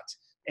like that,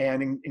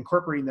 and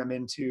incorporating them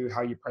into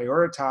how you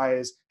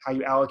prioritize, how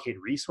you allocate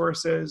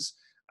resources.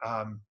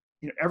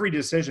 Every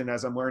decision,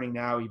 as I'm learning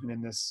now, even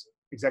in this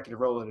executive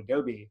role at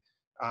Adobe,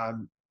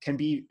 can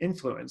be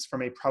influenced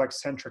from a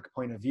product-centric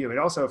point of view. It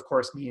also, of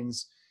course,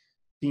 means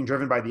being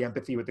driven by the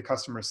empathy with the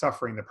customer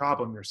suffering the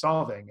problem you're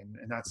solving.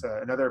 And that's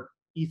another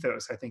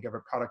ethos, I think, of a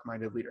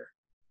product-minded leader.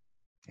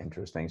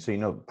 Interesting.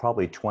 So,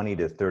 probably 20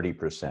 to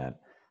 30%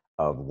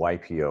 of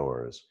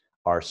YPOers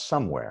are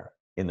somewhere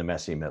in the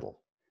messy middle.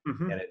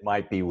 And it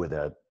might be with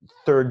a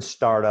third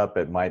startup,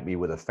 it might be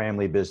with a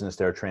family business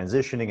they're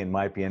transitioning, it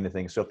might be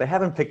anything. So if they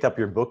haven't picked up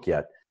your book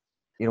yet,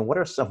 what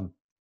are some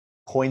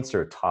points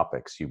or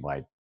topics you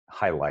might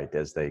highlight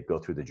as they go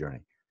through the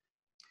journey?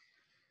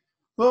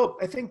 Well,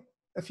 I think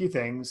a few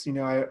things.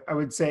 I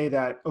would say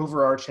that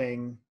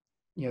overarching,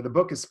 the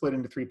book is split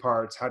into 3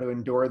 parts: how to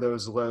endure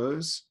those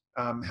lows,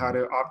 how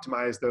to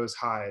optimize those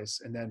highs,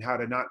 and then how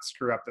to not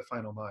screw up the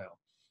final mile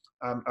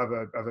of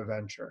a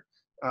venture.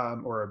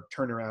 Or a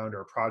turnaround or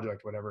a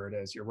project, whatever it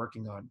is you're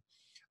working on.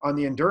 On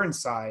the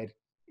endurance side,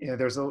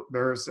 there's a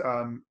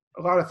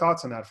lot of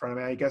thoughts on that front.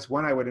 I guess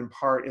one I would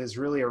impart is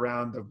really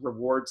around the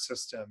reward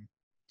system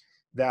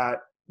that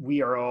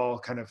we are all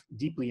kind of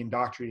deeply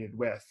indoctrinated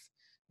with,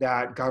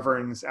 that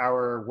governs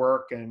our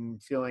work and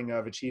feeling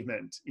of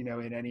achievement,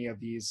 in any of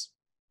these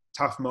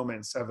tough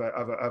moments of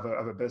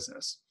a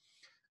business.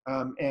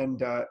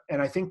 And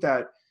I think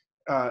that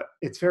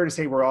it's fair to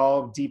say we're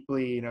all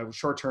deeply,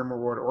 short-term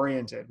reward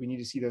oriented. We need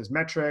to see those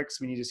metrics.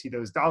 We need to see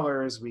those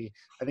dollars.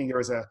 I think there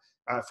was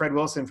Fred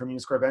Wilson from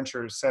Uniscore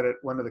Ventures said at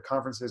one of the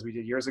conferences we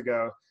did years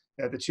ago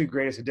that the 2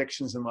 greatest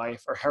addictions in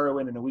life are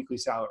heroin and a weekly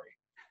salary.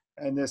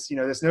 And this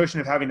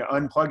notion of having to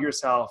unplug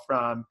yourself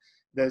from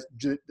the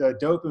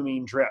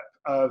dopamine drip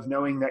of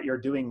knowing that you're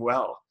doing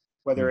well,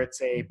 whether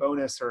it's a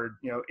bonus or,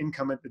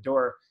 income at the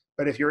door.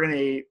 But if you're in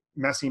a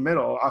messy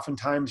middle,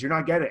 oftentimes you're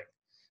not getting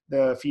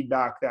the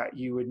feedback that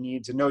you would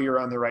need to know you're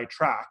on the right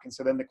track. And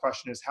so then the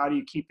question is, how do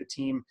you keep the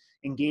team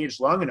engaged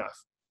long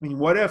enough? I mean,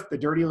 what if the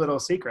dirty little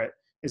secret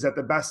is that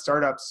the best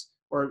startups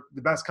or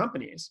the best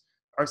companies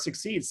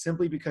succeed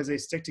simply because they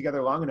stick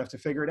together long enough to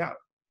figure it out?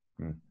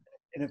 And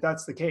if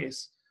that's the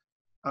case,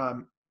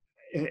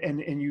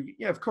 and you,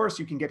 yeah, of course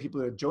you can get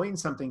people to join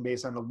something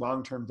based on a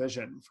long-term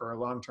vision for a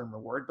long-term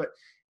reward, but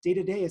day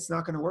to day, it's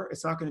not going to work.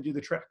 It's not going to do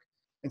the trick.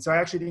 And so I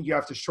actually think you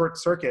have to short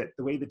circuit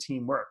the way the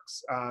team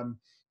works,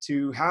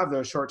 to have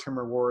those short-term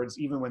rewards,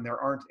 even when there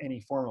aren't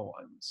any formal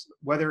ones,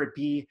 whether it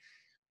be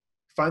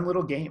fun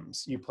little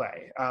games you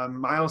play,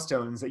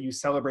 milestones that you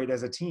celebrate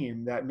as a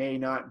team that may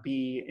not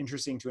be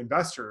interesting to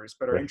investors,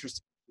 but are Right.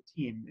 interesting to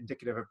the team,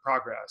 indicative of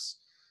progress.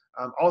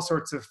 All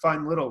sorts of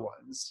fun little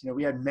ones.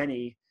 We had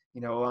many,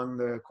 along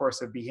the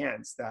course of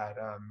Behance that,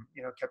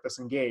 kept us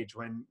engaged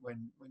when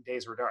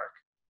days were dark.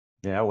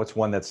 Yeah. What's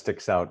one that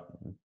sticks out,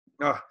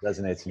 Oh,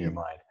 resonates in your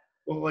mind?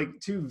 well, like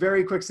two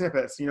very quick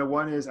snippets.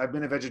 One is I've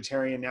been a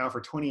vegetarian now for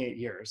 28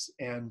 years.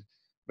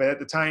 But at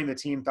the time, the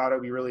team thought it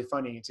would be really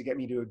funny to get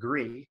me to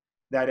agree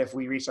that if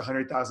we reached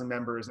 100,000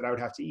 members, that I would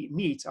have to eat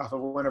meat off of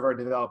one of our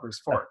developers'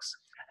 forks.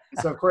 And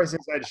so, of course, I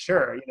said,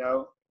 sure,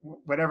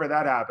 whenever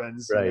that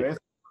happens, Right. if it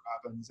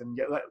happens, and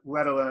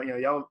let alone,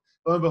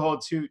 lo and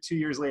behold, two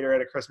years later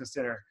at a Christmas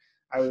dinner,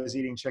 I was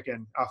eating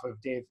chicken off of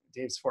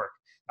Dave's fork.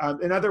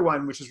 Another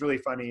one, which is really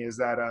funny, is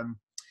that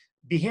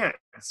Behance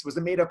was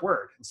a made-up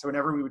word. And so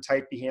whenever we would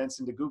type Behance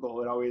into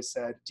Google, it always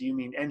said, do you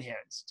mean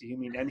Enhance? Do you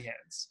mean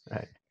Enhance?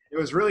 Right. It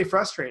was really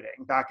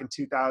frustrating back in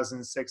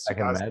 2006, I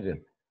can 2000,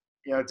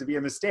 imagine. to be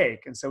a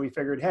mistake. And so we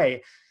figured,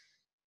 hey,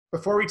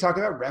 before we talk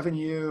about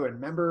revenue and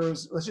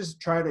members, let's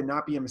just try to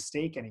not be a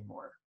mistake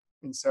anymore.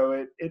 And so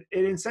it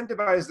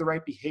incentivized the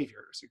right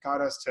behaviors. It got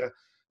us to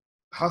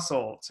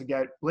hustle to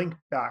get link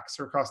backs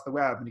across the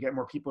web and to get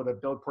more people to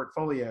build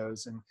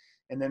portfolios.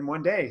 And then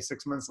one day,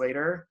 6 months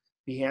later,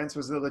 Behance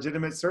was the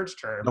legitimate search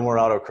term. No more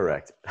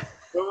autocorrect.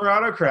 No more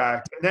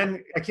autocorrect. And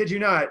then, I kid you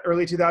not,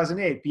 early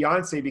 2008,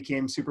 Beyonce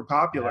became super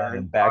popular.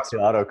 And back to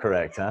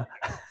autocorrect, huh?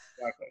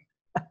 Exactly.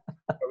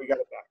 But we got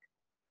it back.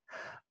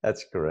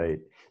 That's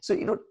great.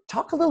 So,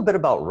 talk a little bit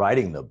about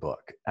writing the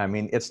book. I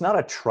mean, it's not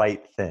a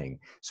trite thing.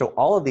 So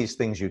all of these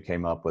things you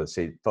came up with,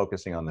 say,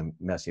 focusing on the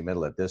messy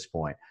middle at this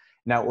point.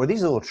 Now, were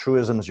these little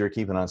truisms you're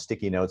keeping on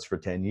sticky notes for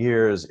 10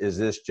 years? Is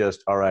this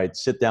just, all right,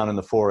 sit down in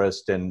the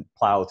forest and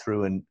plow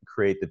through and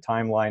create the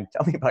timeline?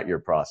 Tell me about your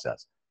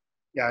process.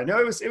 Yeah, no,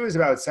 it was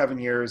about 7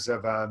 years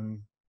of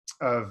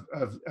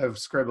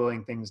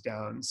scribbling things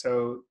down.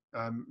 So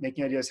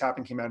Making Ideas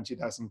Happen came out in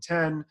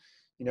 2010.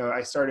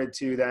 I started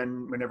to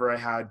then, whenever I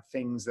had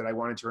things that I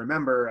wanted to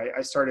remember,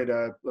 I started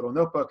a little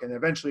notebook, and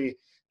eventually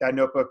that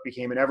notebook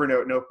became an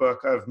Evernote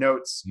notebook of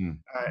notes.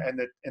 And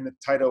the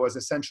title was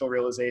Essential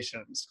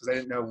Realizations, because I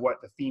didn't know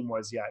what the theme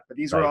was yet. But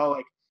these were all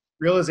like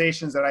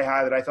realizations that I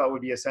had that I thought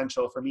would be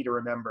essential for me to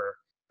remember,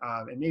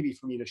 and maybe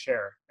for me to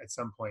share at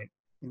some point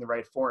in the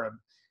right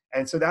forum.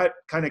 And so that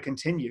kind of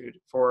continued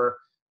for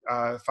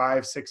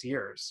 5-6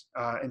 years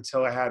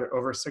until I had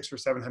over 600 or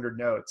 700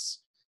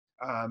 notes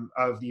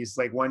of these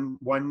like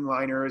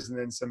one-liners and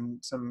then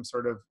some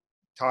sort of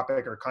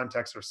topic or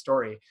context or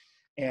story.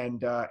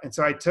 And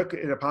so I took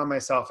it upon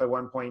myself at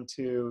one point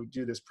to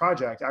do this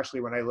project,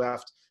 actually, when I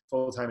left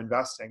full-time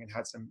investing and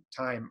had some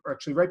time, or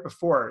actually right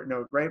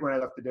when I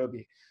left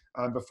Adobe,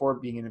 before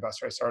being an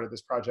investor, I started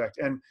this project.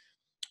 And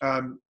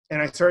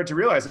I started to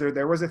realize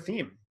there was a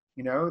theme.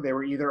 They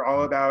were either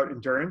all about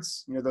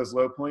endurance, those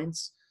low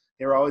points.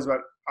 They were always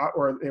about,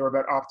 or they were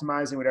about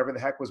optimizing whatever the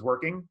heck was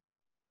working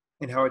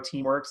and how a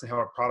team works and how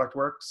a product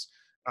works.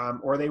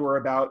 Or they were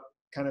about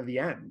kind of the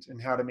end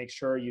and how to make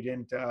sure you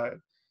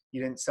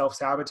didn't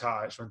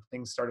self-sabotage when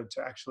things started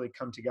to actually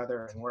come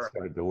together and work.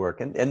 Started to work.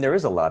 And there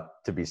is a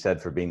lot to be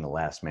said for being the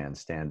last man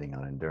standing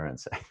on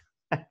endurance.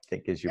 I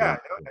think as you I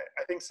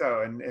think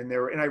so. And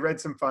I read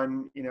some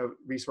fun,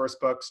 resource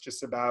books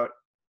just about,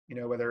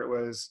 whether it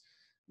was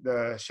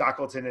the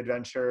Shackleton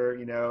adventure,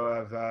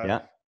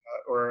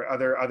 or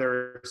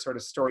other sort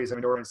of stories of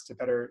endurance to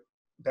better,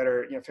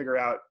 figure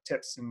out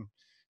tips and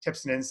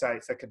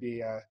insights that could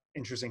be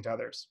interesting to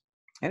others.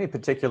 Any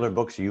particular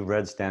books you've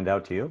read stand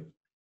out to you?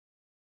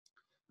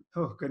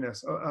 Oh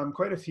goodness,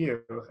 quite a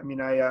few. I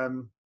mean, I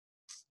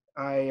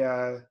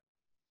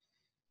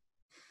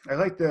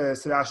like the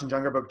Sebastian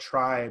Junger book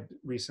Tribe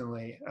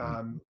recently,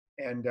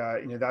 and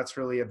that's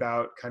really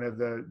about kind of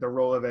the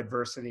role of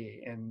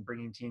adversity in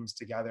bringing teams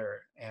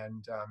together,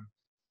 and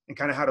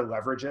kind of how to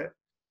leverage it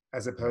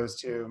as opposed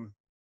to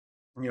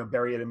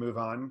bury it and move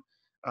on.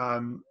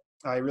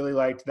 I really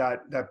liked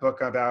that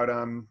book about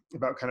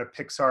kind of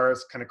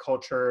Pixar's kind of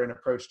culture and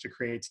approach to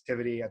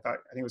creativity. I think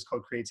it was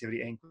called Creativity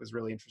Inc. It was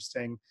really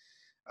interesting.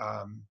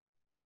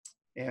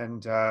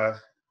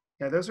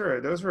 Those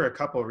were a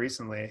couple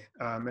recently.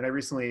 And I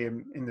recently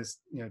am in this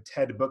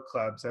TED book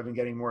club, so I've been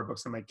getting more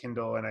books on my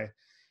Kindle, and I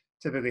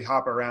typically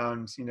hop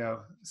around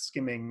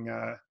skimming.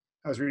 I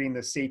was reading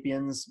the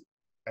Sapiens,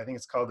 I think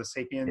it's called the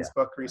Sapiens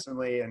book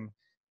recently, and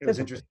it was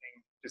interesting,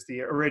 just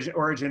the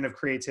origin of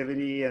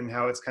creativity and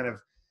how it's kind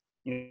of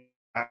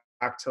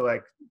back to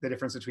like the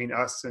difference between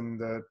us and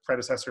the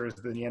predecessors,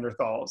 the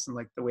Neanderthals, and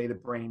like the way the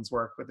brains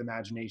work with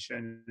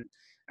imagination.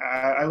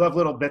 I love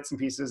little bits and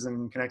pieces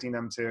and connecting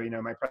them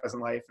to my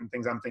present life and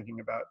things I'm thinking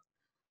about.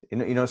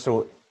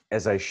 So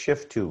as I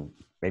shift to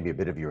maybe a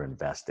bit of your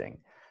investing,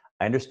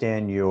 I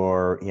understand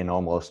you're in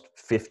almost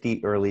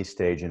 50 early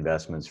stage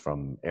investments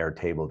from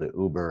Airtable to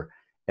Uber.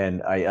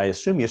 And I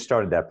assume you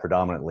started that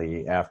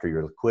predominantly after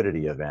your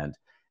liquidity event.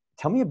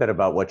 Tell me a bit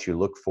about what you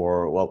look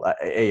for. Well,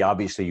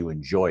 obviously you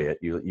enjoy it.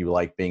 You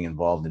like being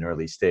involved in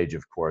early stage,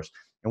 of course.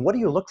 And what do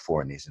you look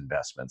for in these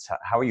investments?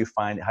 How are you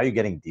how are you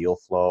getting deal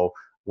flow?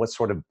 What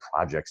sort of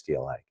projects do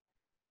you like?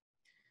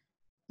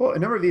 Well, a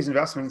number of these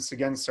investments,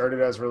 again, started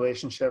as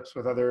relationships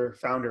with other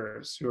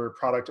founders who were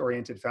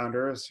product-oriented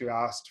founders who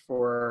asked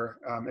for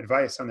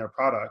advice on their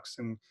products.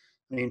 And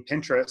I mean,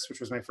 Pinterest, which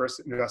was my first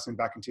investment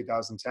back in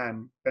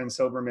 2010, Ben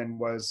Silberman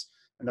was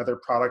another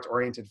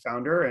product-oriented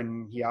founder,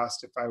 and he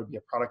asked if I would be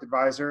a product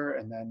advisor.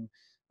 And then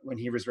when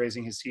he was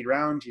raising his seed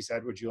round, he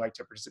said, "Would you like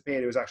to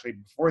participate?" It was actually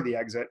before the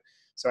exit,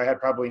 so I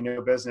had probably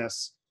no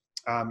business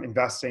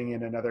investing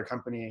in another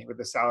company with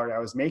the salary I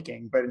was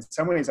making. But in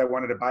some ways, I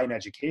wanted to buy an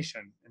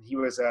education. And he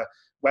was a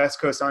West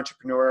Coast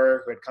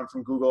entrepreneur who had come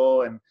from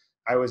Google, and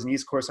I was an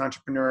East Coast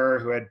entrepreneur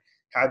who had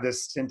had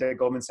this stint at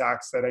Goldman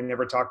Sachs that I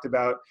never talked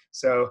about.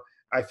 So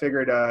I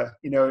figured,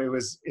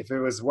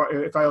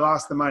 if I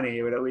lost the money,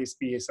 it would at least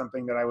be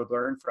something that I would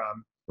learn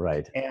from.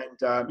 Right. And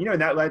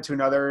and that led to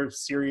another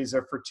series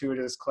of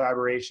fortuitous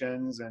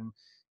collaborations and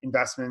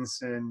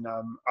investments in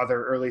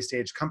other early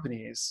stage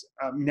companies.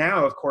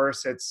 Now, of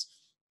course, it's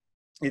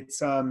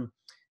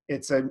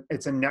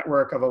a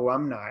network of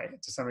alumni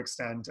to some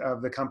extent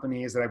of the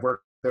companies that I've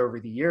worked with over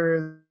the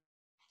years,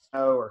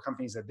 or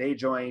companies that they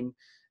join,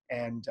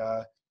 and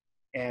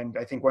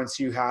I think once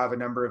you have a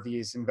number of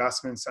these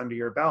investments under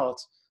your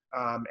belt,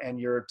 and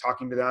you're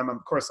talking to them,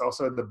 of course,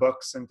 also the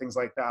books and things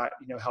like that,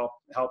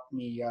 help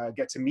me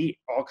get to meet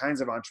all kinds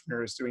of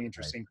entrepreneurs doing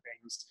interesting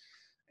things.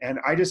 And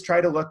I just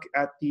try to look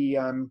at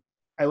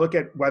I look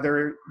at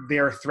whether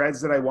there are threads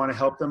that I want to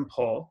help them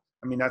pull.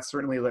 I mean, that's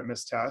certainly a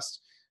litmus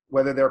test.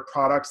 Whether they're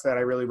products that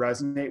I really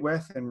resonate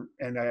with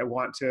and I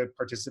want to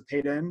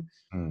participate in.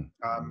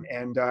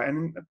 And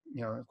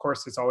of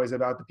course, it's always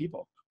about the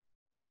people.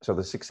 So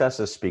the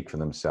successes speak for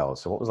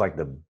themselves. So what was like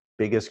the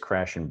biggest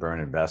crash and burn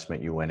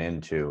investment you went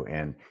into,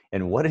 and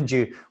what did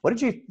you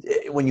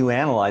when you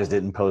analyzed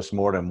it in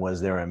postmortem, was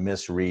there a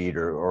misread,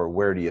 or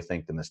where do you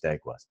think the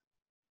mistake was?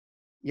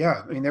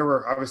 Yeah, I mean, there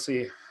were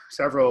obviously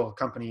several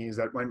companies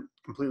that went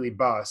completely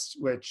bust,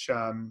 which,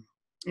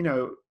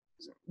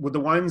 with the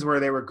ones where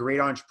they were great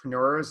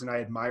entrepreneurs and I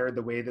admired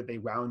the way that they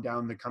wound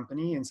down the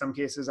company. In some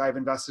cases, I've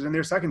invested in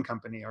their second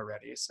company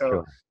already. So,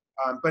 Sure.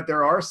 But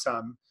there are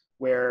some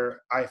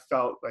where I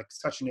felt like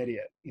such an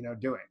idiot,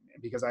 doing,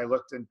 because I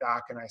looked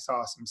back and I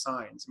saw some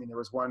signs. I mean, there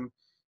was one,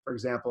 for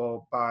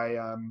example, by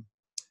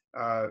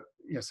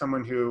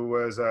someone who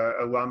was a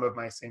alum of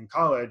my same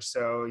college.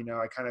 So,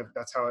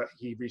 that's how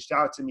he reached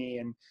out to me.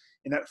 And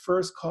in that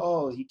first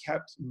call, he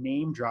kept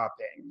name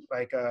dropping,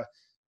 like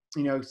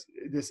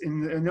this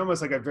in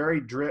almost like a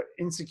very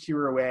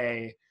insecure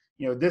way.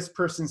 This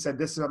person said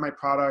this is about my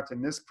product,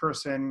 and this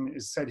person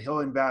said he'll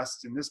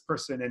invest in this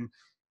person.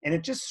 And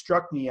it just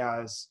struck me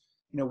as,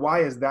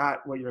 why is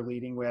that what you're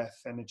leading with?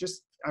 And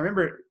I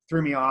remember it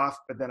threw me off,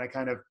 but then I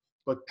kind of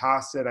looked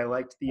past it. I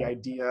liked the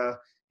idea.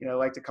 I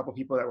liked a couple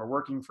people that were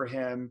working for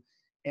him.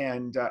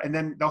 And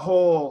then the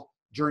whole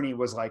journey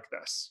was like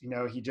this.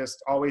 He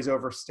just always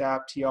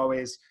overstepped. He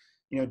always,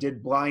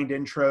 did blind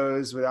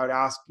intros without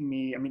asking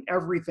me. I mean,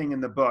 everything in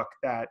the book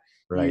that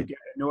you get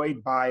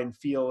annoyed by and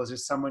feel is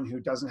just someone who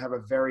doesn't have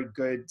a very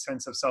good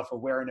sense of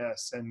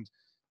self-awareness. And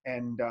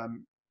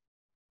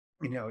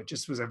it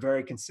just was a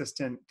very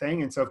consistent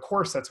thing. And so, of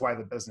course, that's why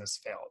the business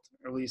failed.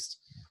 Or at least,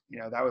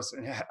 that was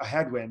a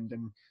headwind,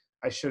 and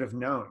I should have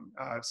known.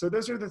 So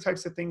those are the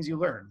types of things you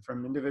learn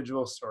from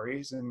individual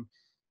stories. And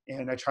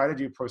I try to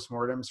do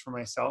postmortems for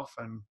myself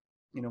and,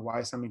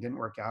 why something didn't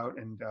work out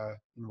and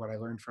what I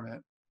learned from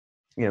it.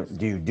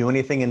 Do you do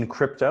anything in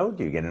crypto?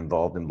 Do you get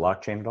involved in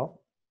blockchain at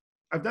all?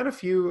 I've done a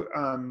few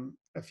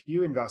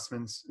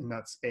investments in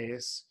that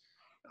space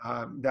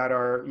that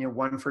are,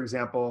 one, for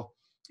example,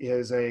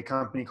 is a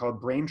company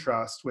called Brain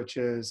Trust, which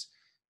is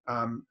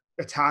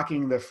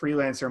attacking the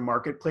freelancer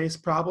marketplace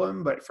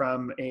problem, but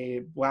from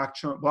a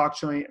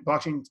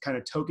blockchain kind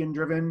of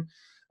token-driven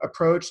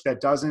approach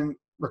that doesn't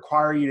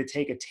require you to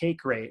take a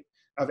take rate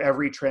of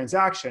every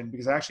transaction,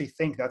 because I actually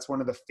think that's one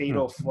of the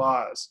fatal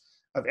flaws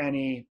of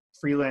any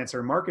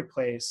freelancer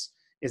marketplace,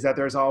 is that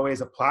there's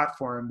always a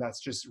platform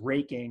that's just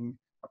raking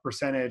a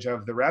percentage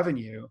of the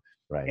revenue.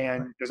 Right.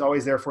 And there's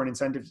always therefore an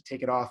incentive to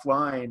take it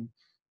offline.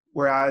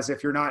 Whereas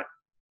if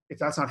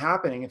that's not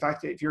happening, in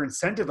fact, if you're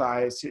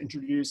incentivized to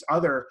introduce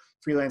other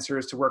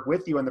freelancers to work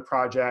with you on the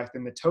project,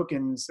 and the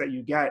tokens that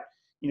you get,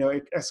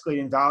 escalate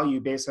in value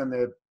based on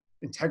the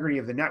integrity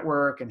of the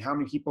network and how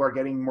many people are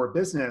getting more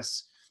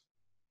business,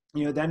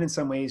 then in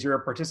some ways you're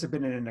a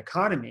participant in an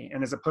economy.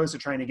 And as opposed to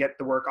trying to get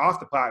the work off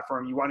the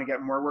platform, you want to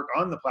get more work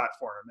on the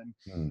platform.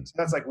 And so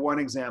that's like one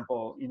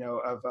example,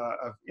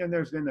 and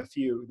there's been a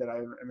few that I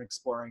am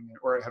exploring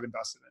or have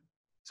invested in.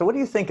 So what do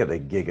you think of the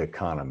gig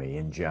economy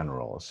in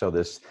general? So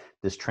this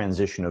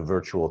transition of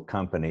virtual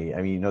company,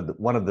 I mean,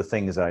 one of the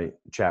things I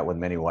chat with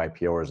many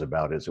YPOers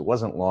about is it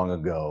wasn't long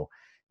ago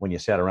when you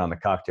sat around the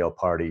cocktail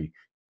party,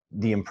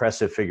 the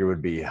impressive figure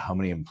would be, how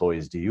many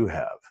employees do you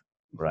have,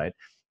 right?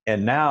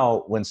 And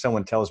now when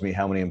someone tells me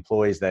how many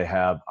employees they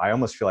have, I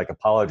almost feel like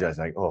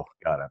apologizing, like, oh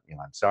God,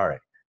 I'm sorry.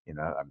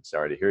 I'm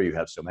sorry to hear you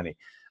have so many.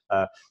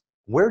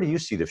 Where do you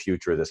see the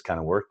future of this kind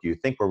of work? Do you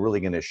think we're really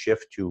going to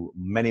shift to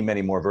many,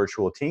 many more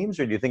virtual teams,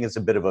 or do you think it's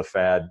a bit of a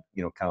fad,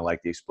 kind of like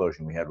the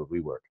explosion we had with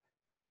WeWork?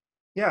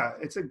 Yeah,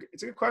 it's a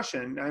good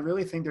question. I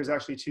really think there's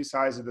actually two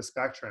sides of the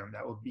spectrum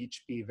that will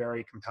each be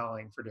very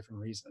compelling for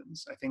different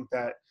reasons. I think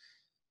that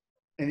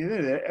at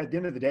the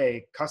end of the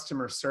day,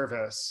 customer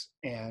service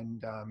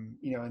and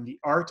the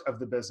art of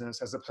the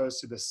business, as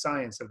opposed to the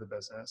science of the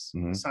business.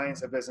 Mm-hmm. The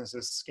science of business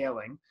is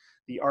scaling.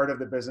 The art of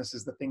the business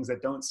is the things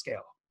that don't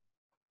scale.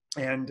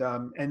 And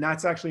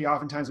that's actually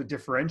oftentimes what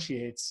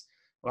differentiates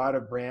a lot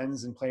of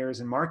brands and players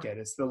in market.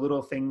 It's the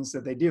little things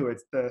that they do.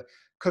 It's the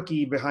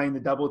cookie behind the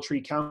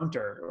DoubleTree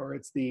counter, or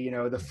it's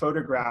the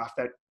photograph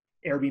that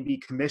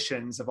Airbnb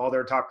commissions of all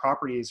their top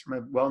properties from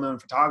a well-known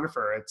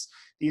photographer.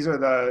 These are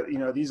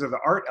the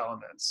art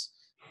elements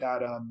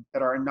that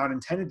are not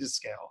intended to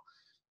scale.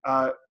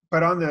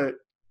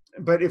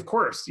 But of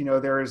course,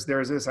 there's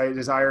this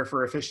desire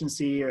for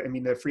efficiency. I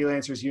mean, the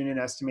Freelancers Union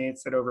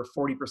estimates that over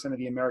 40% of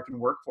the American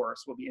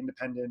workforce will be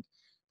independent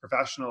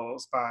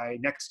professionals by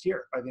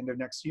the end of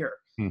next year.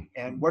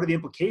 And what are the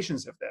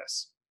implications of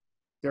this?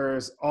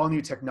 There's all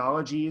new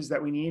technologies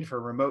that we need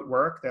for remote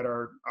work that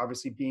are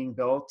obviously being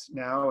built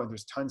now, and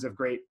there's tons of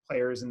great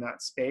players in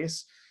that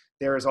space.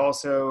 There is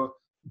also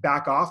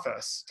back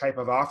office type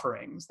of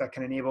offerings that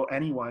can enable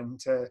anyone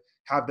to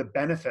have the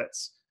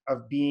benefits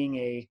of being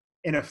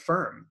in a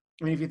firm.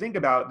 I mean, if you think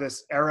about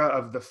this era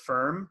of the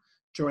firm,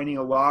 joining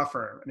a law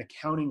firm, an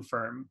accounting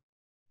firm,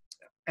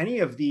 any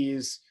of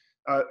these,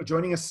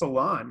 joining a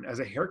salon as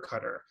a hair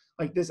cutter,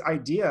 like this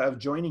idea of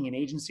joining an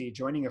agency,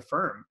 joining a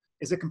firm,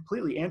 is a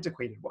completely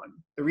antiquated one.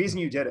 The reason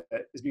you did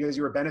it is because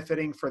you were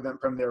benefiting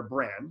from their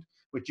brand,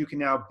 which you can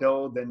now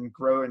build and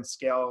grow and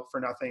scale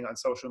for nothing on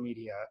social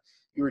media.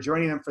 You were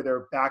joining them for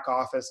their back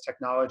office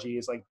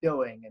technologies like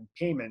billing and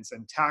payments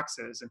and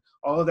taxes, and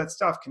all of that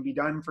stuff can be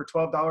done for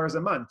 $12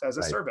 a month as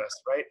a service,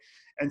 right?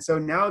 And so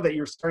now that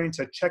you're starting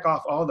to check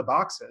off all the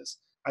boxes,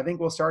 I think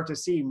we'll start to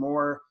see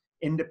more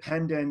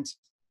independent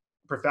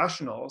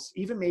professionals,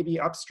 even maybe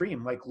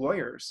upstream, like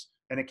lawyers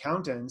and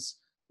accountants,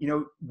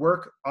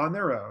 work on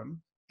their own,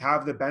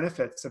 have the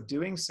benefits of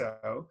doing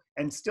so,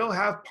 and still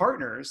have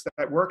partners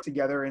that work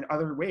together in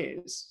other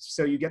ways.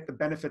 So you get the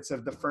benefits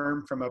of the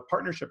firm from a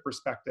partnership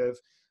perspective,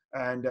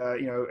 and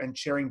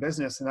sharing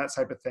business and that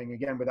type of thing,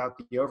 again, without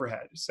the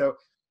overhead. So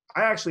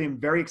I actually am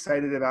very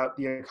excited about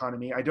the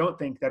economy. I don't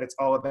think that it's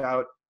all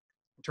about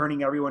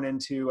turning everyone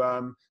into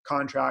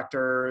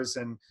contractors.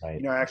 And, I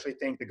actually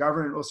think the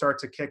government will start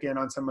to kick in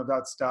on some of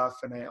that stuff.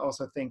 And I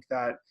also think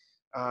that,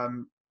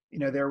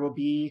 there will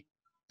be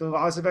the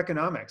laws of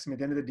economics. I mean, at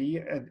the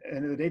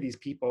end of the day, these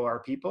people are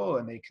people,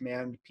 and they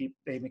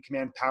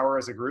command power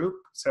as a group.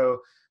 So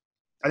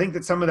I think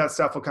that some of that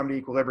stuff will come to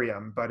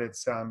equilibrium, but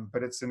it's an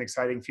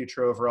exciting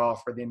future overall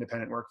for the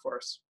independent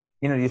workforce.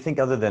 Do you think,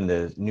 other than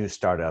the new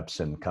startups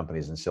and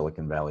companies in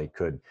Silicon Valley,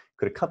 could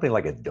a company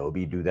like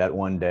Adobe do that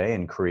one day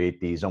and create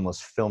these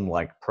almost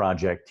film-like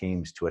project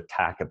teams to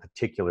attack a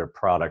particular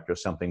product or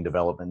something,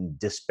 develop and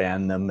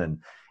disband them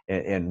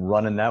and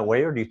run in that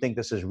way? Or do you think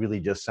this is really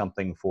just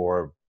something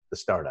for the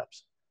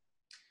startups?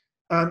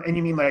 And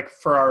you mean like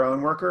for our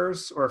own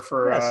workers, or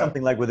for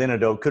something like within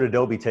Adobe? Could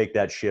Adobe take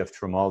that shift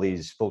from all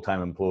these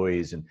full-time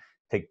employees and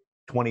take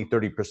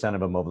 30% of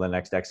them over the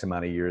next X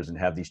amount of years and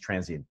have these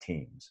transient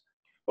teams?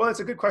 Well, that's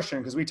a good question,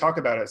 because we talk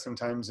about it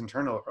sometimes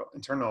internal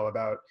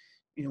about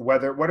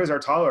what is our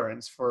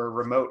tolerance for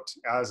remote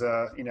as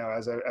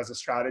a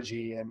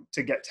strategy, and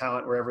to get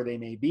talent wherever they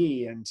may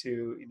be, and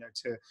to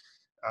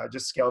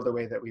just scale the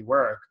way that we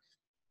work.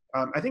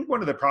 I think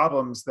one of the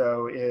problems,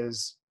 though,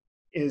 is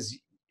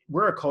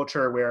we're a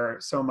culture where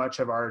so much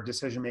of our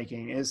decision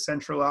making is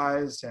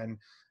centralized, and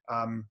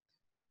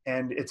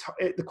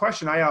the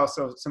question I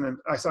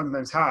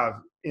sometimes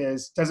have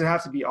is, does it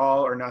have to be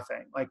all or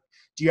nothing? Like,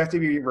 do you have to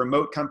be a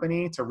remote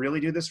company to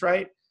really do this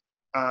right?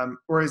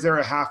 Or is there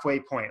a halfway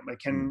point? Like,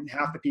 can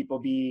half the people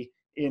be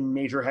in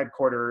major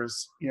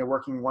headquarters,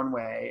 working one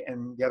way,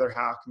 and the other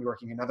half can be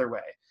working another way?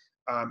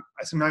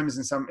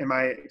 Sometimes in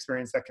my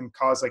experience, that can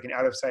cause like an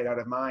out of sight, out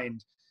of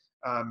mind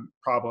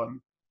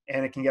problem,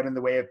 and it can get in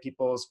the way of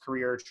people's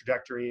career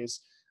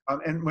trajectories.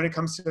 And when it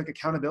comes to like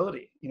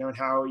accountability, and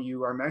how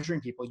you are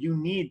measuring people, you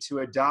need to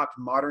adopt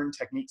modern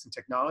techniques and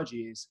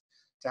technologies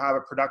to have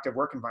a productive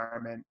work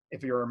environment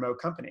if you're a remote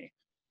company.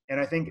 And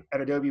I think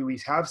at Adobe, we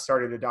have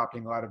started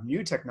adopting a lot of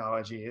new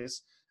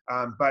technologies,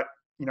 but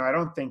I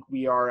don't think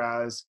we are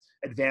as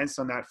advanced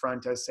on that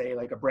front as, say,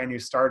 like a brand new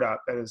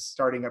startup that is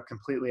starting up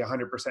completely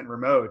 100%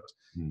 remote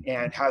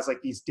and has like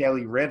these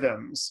daily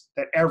rhythms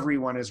that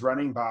everyone is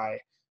running by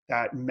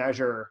that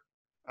measure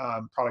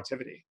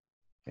productivity.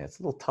 Yeah, it's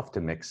a little tough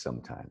to mix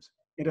sometimes.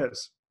 It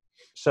is.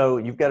 So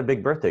you've got a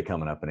big birthday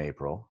coming up in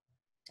April.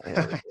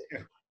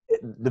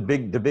 The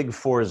big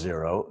 40.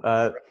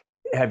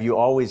 Have you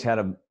always had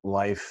a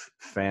life,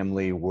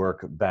 family,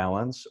 work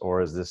balance,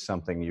 or is this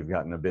something you've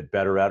gotten a bit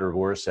better at or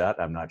worse at?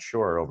 I'm not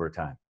sure over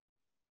time.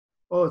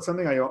 Well, it's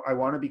something I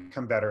want to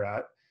become better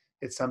at.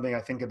 It's something I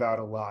think about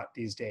a lot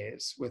these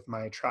days with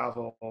my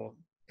travel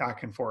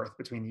back and forth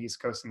between the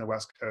East Coast and the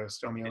West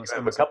Coast. And you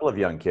have a couple of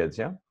young kids,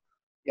 yeah?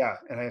 Yeah,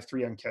 and I have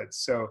 3 young kids.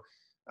 So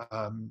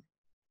um,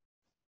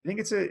 I think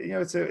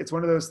it's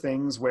one of those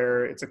things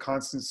where it's a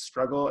constant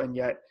struggle, and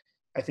yet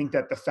I think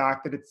that the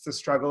fact that it's a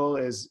struggle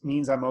is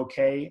means I'm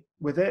okay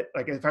with it.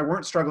 Like if I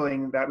weren't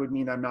struggling, that would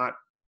mean I'm not.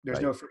 There's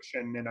Right. no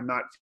friction, and I'm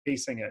not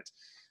facing it.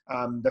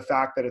 The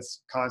fact that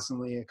it's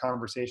constantly a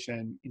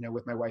conversation,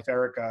 with my wife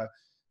Erica,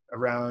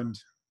 around,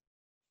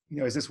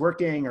 is this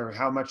working, or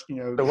how much, So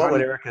how what do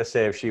would you. Erica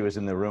say if she was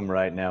in the room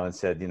right now and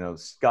said,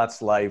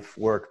 Scott's life,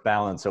 work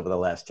balance over the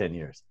last 10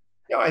 years?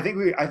 I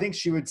think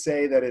she would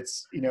say that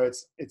it's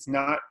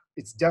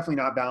definitely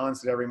not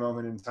balanced at every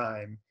moment in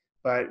time,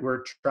 but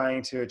we're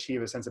trying to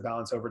achieve a sense of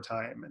balance over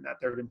time, and that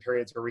there have been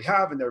periods where we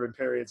have, and there have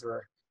been periods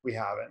where we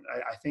haven't.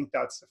 I think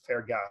that's a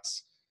fair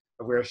guess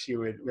of where she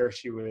would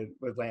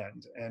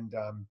land, and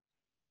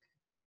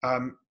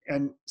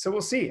so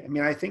we'll see. I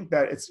mean, I think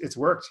that it's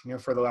worked,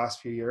 for the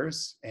last few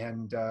years,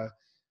 and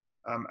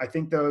I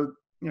think though,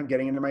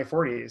 getting into my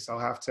 40s, I'll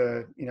have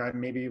to,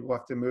 maybe we'll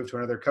have to move to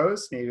another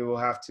coast. Maybe we'll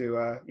have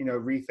to,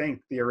 rethink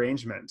the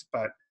arrangement.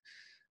 But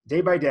day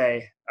by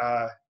day,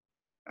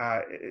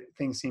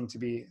 things seem to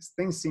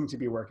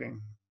be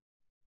working.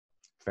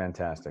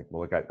 Fantastic.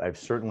 Well, look, I've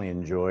certainly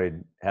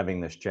enjoyed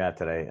having this chat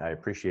today. I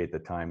appreciate the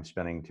time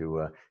spending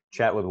to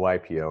chat with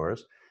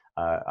YPOers.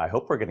 I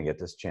hope we're going to get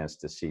this chance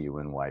to see you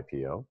in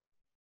YPO.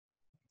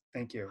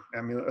 Thank you.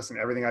 I mean, listen,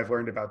 everything I've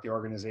learned about the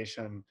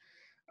organization,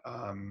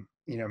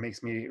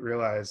 makes me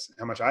realize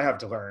how much I have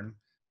to learn,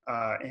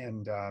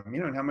 and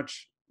how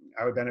much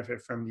I would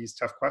benefit from these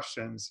tough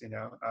questions,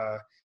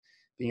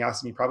 being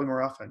asked me probably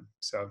more often.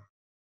 So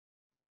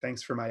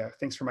thanks for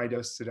my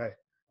dose today.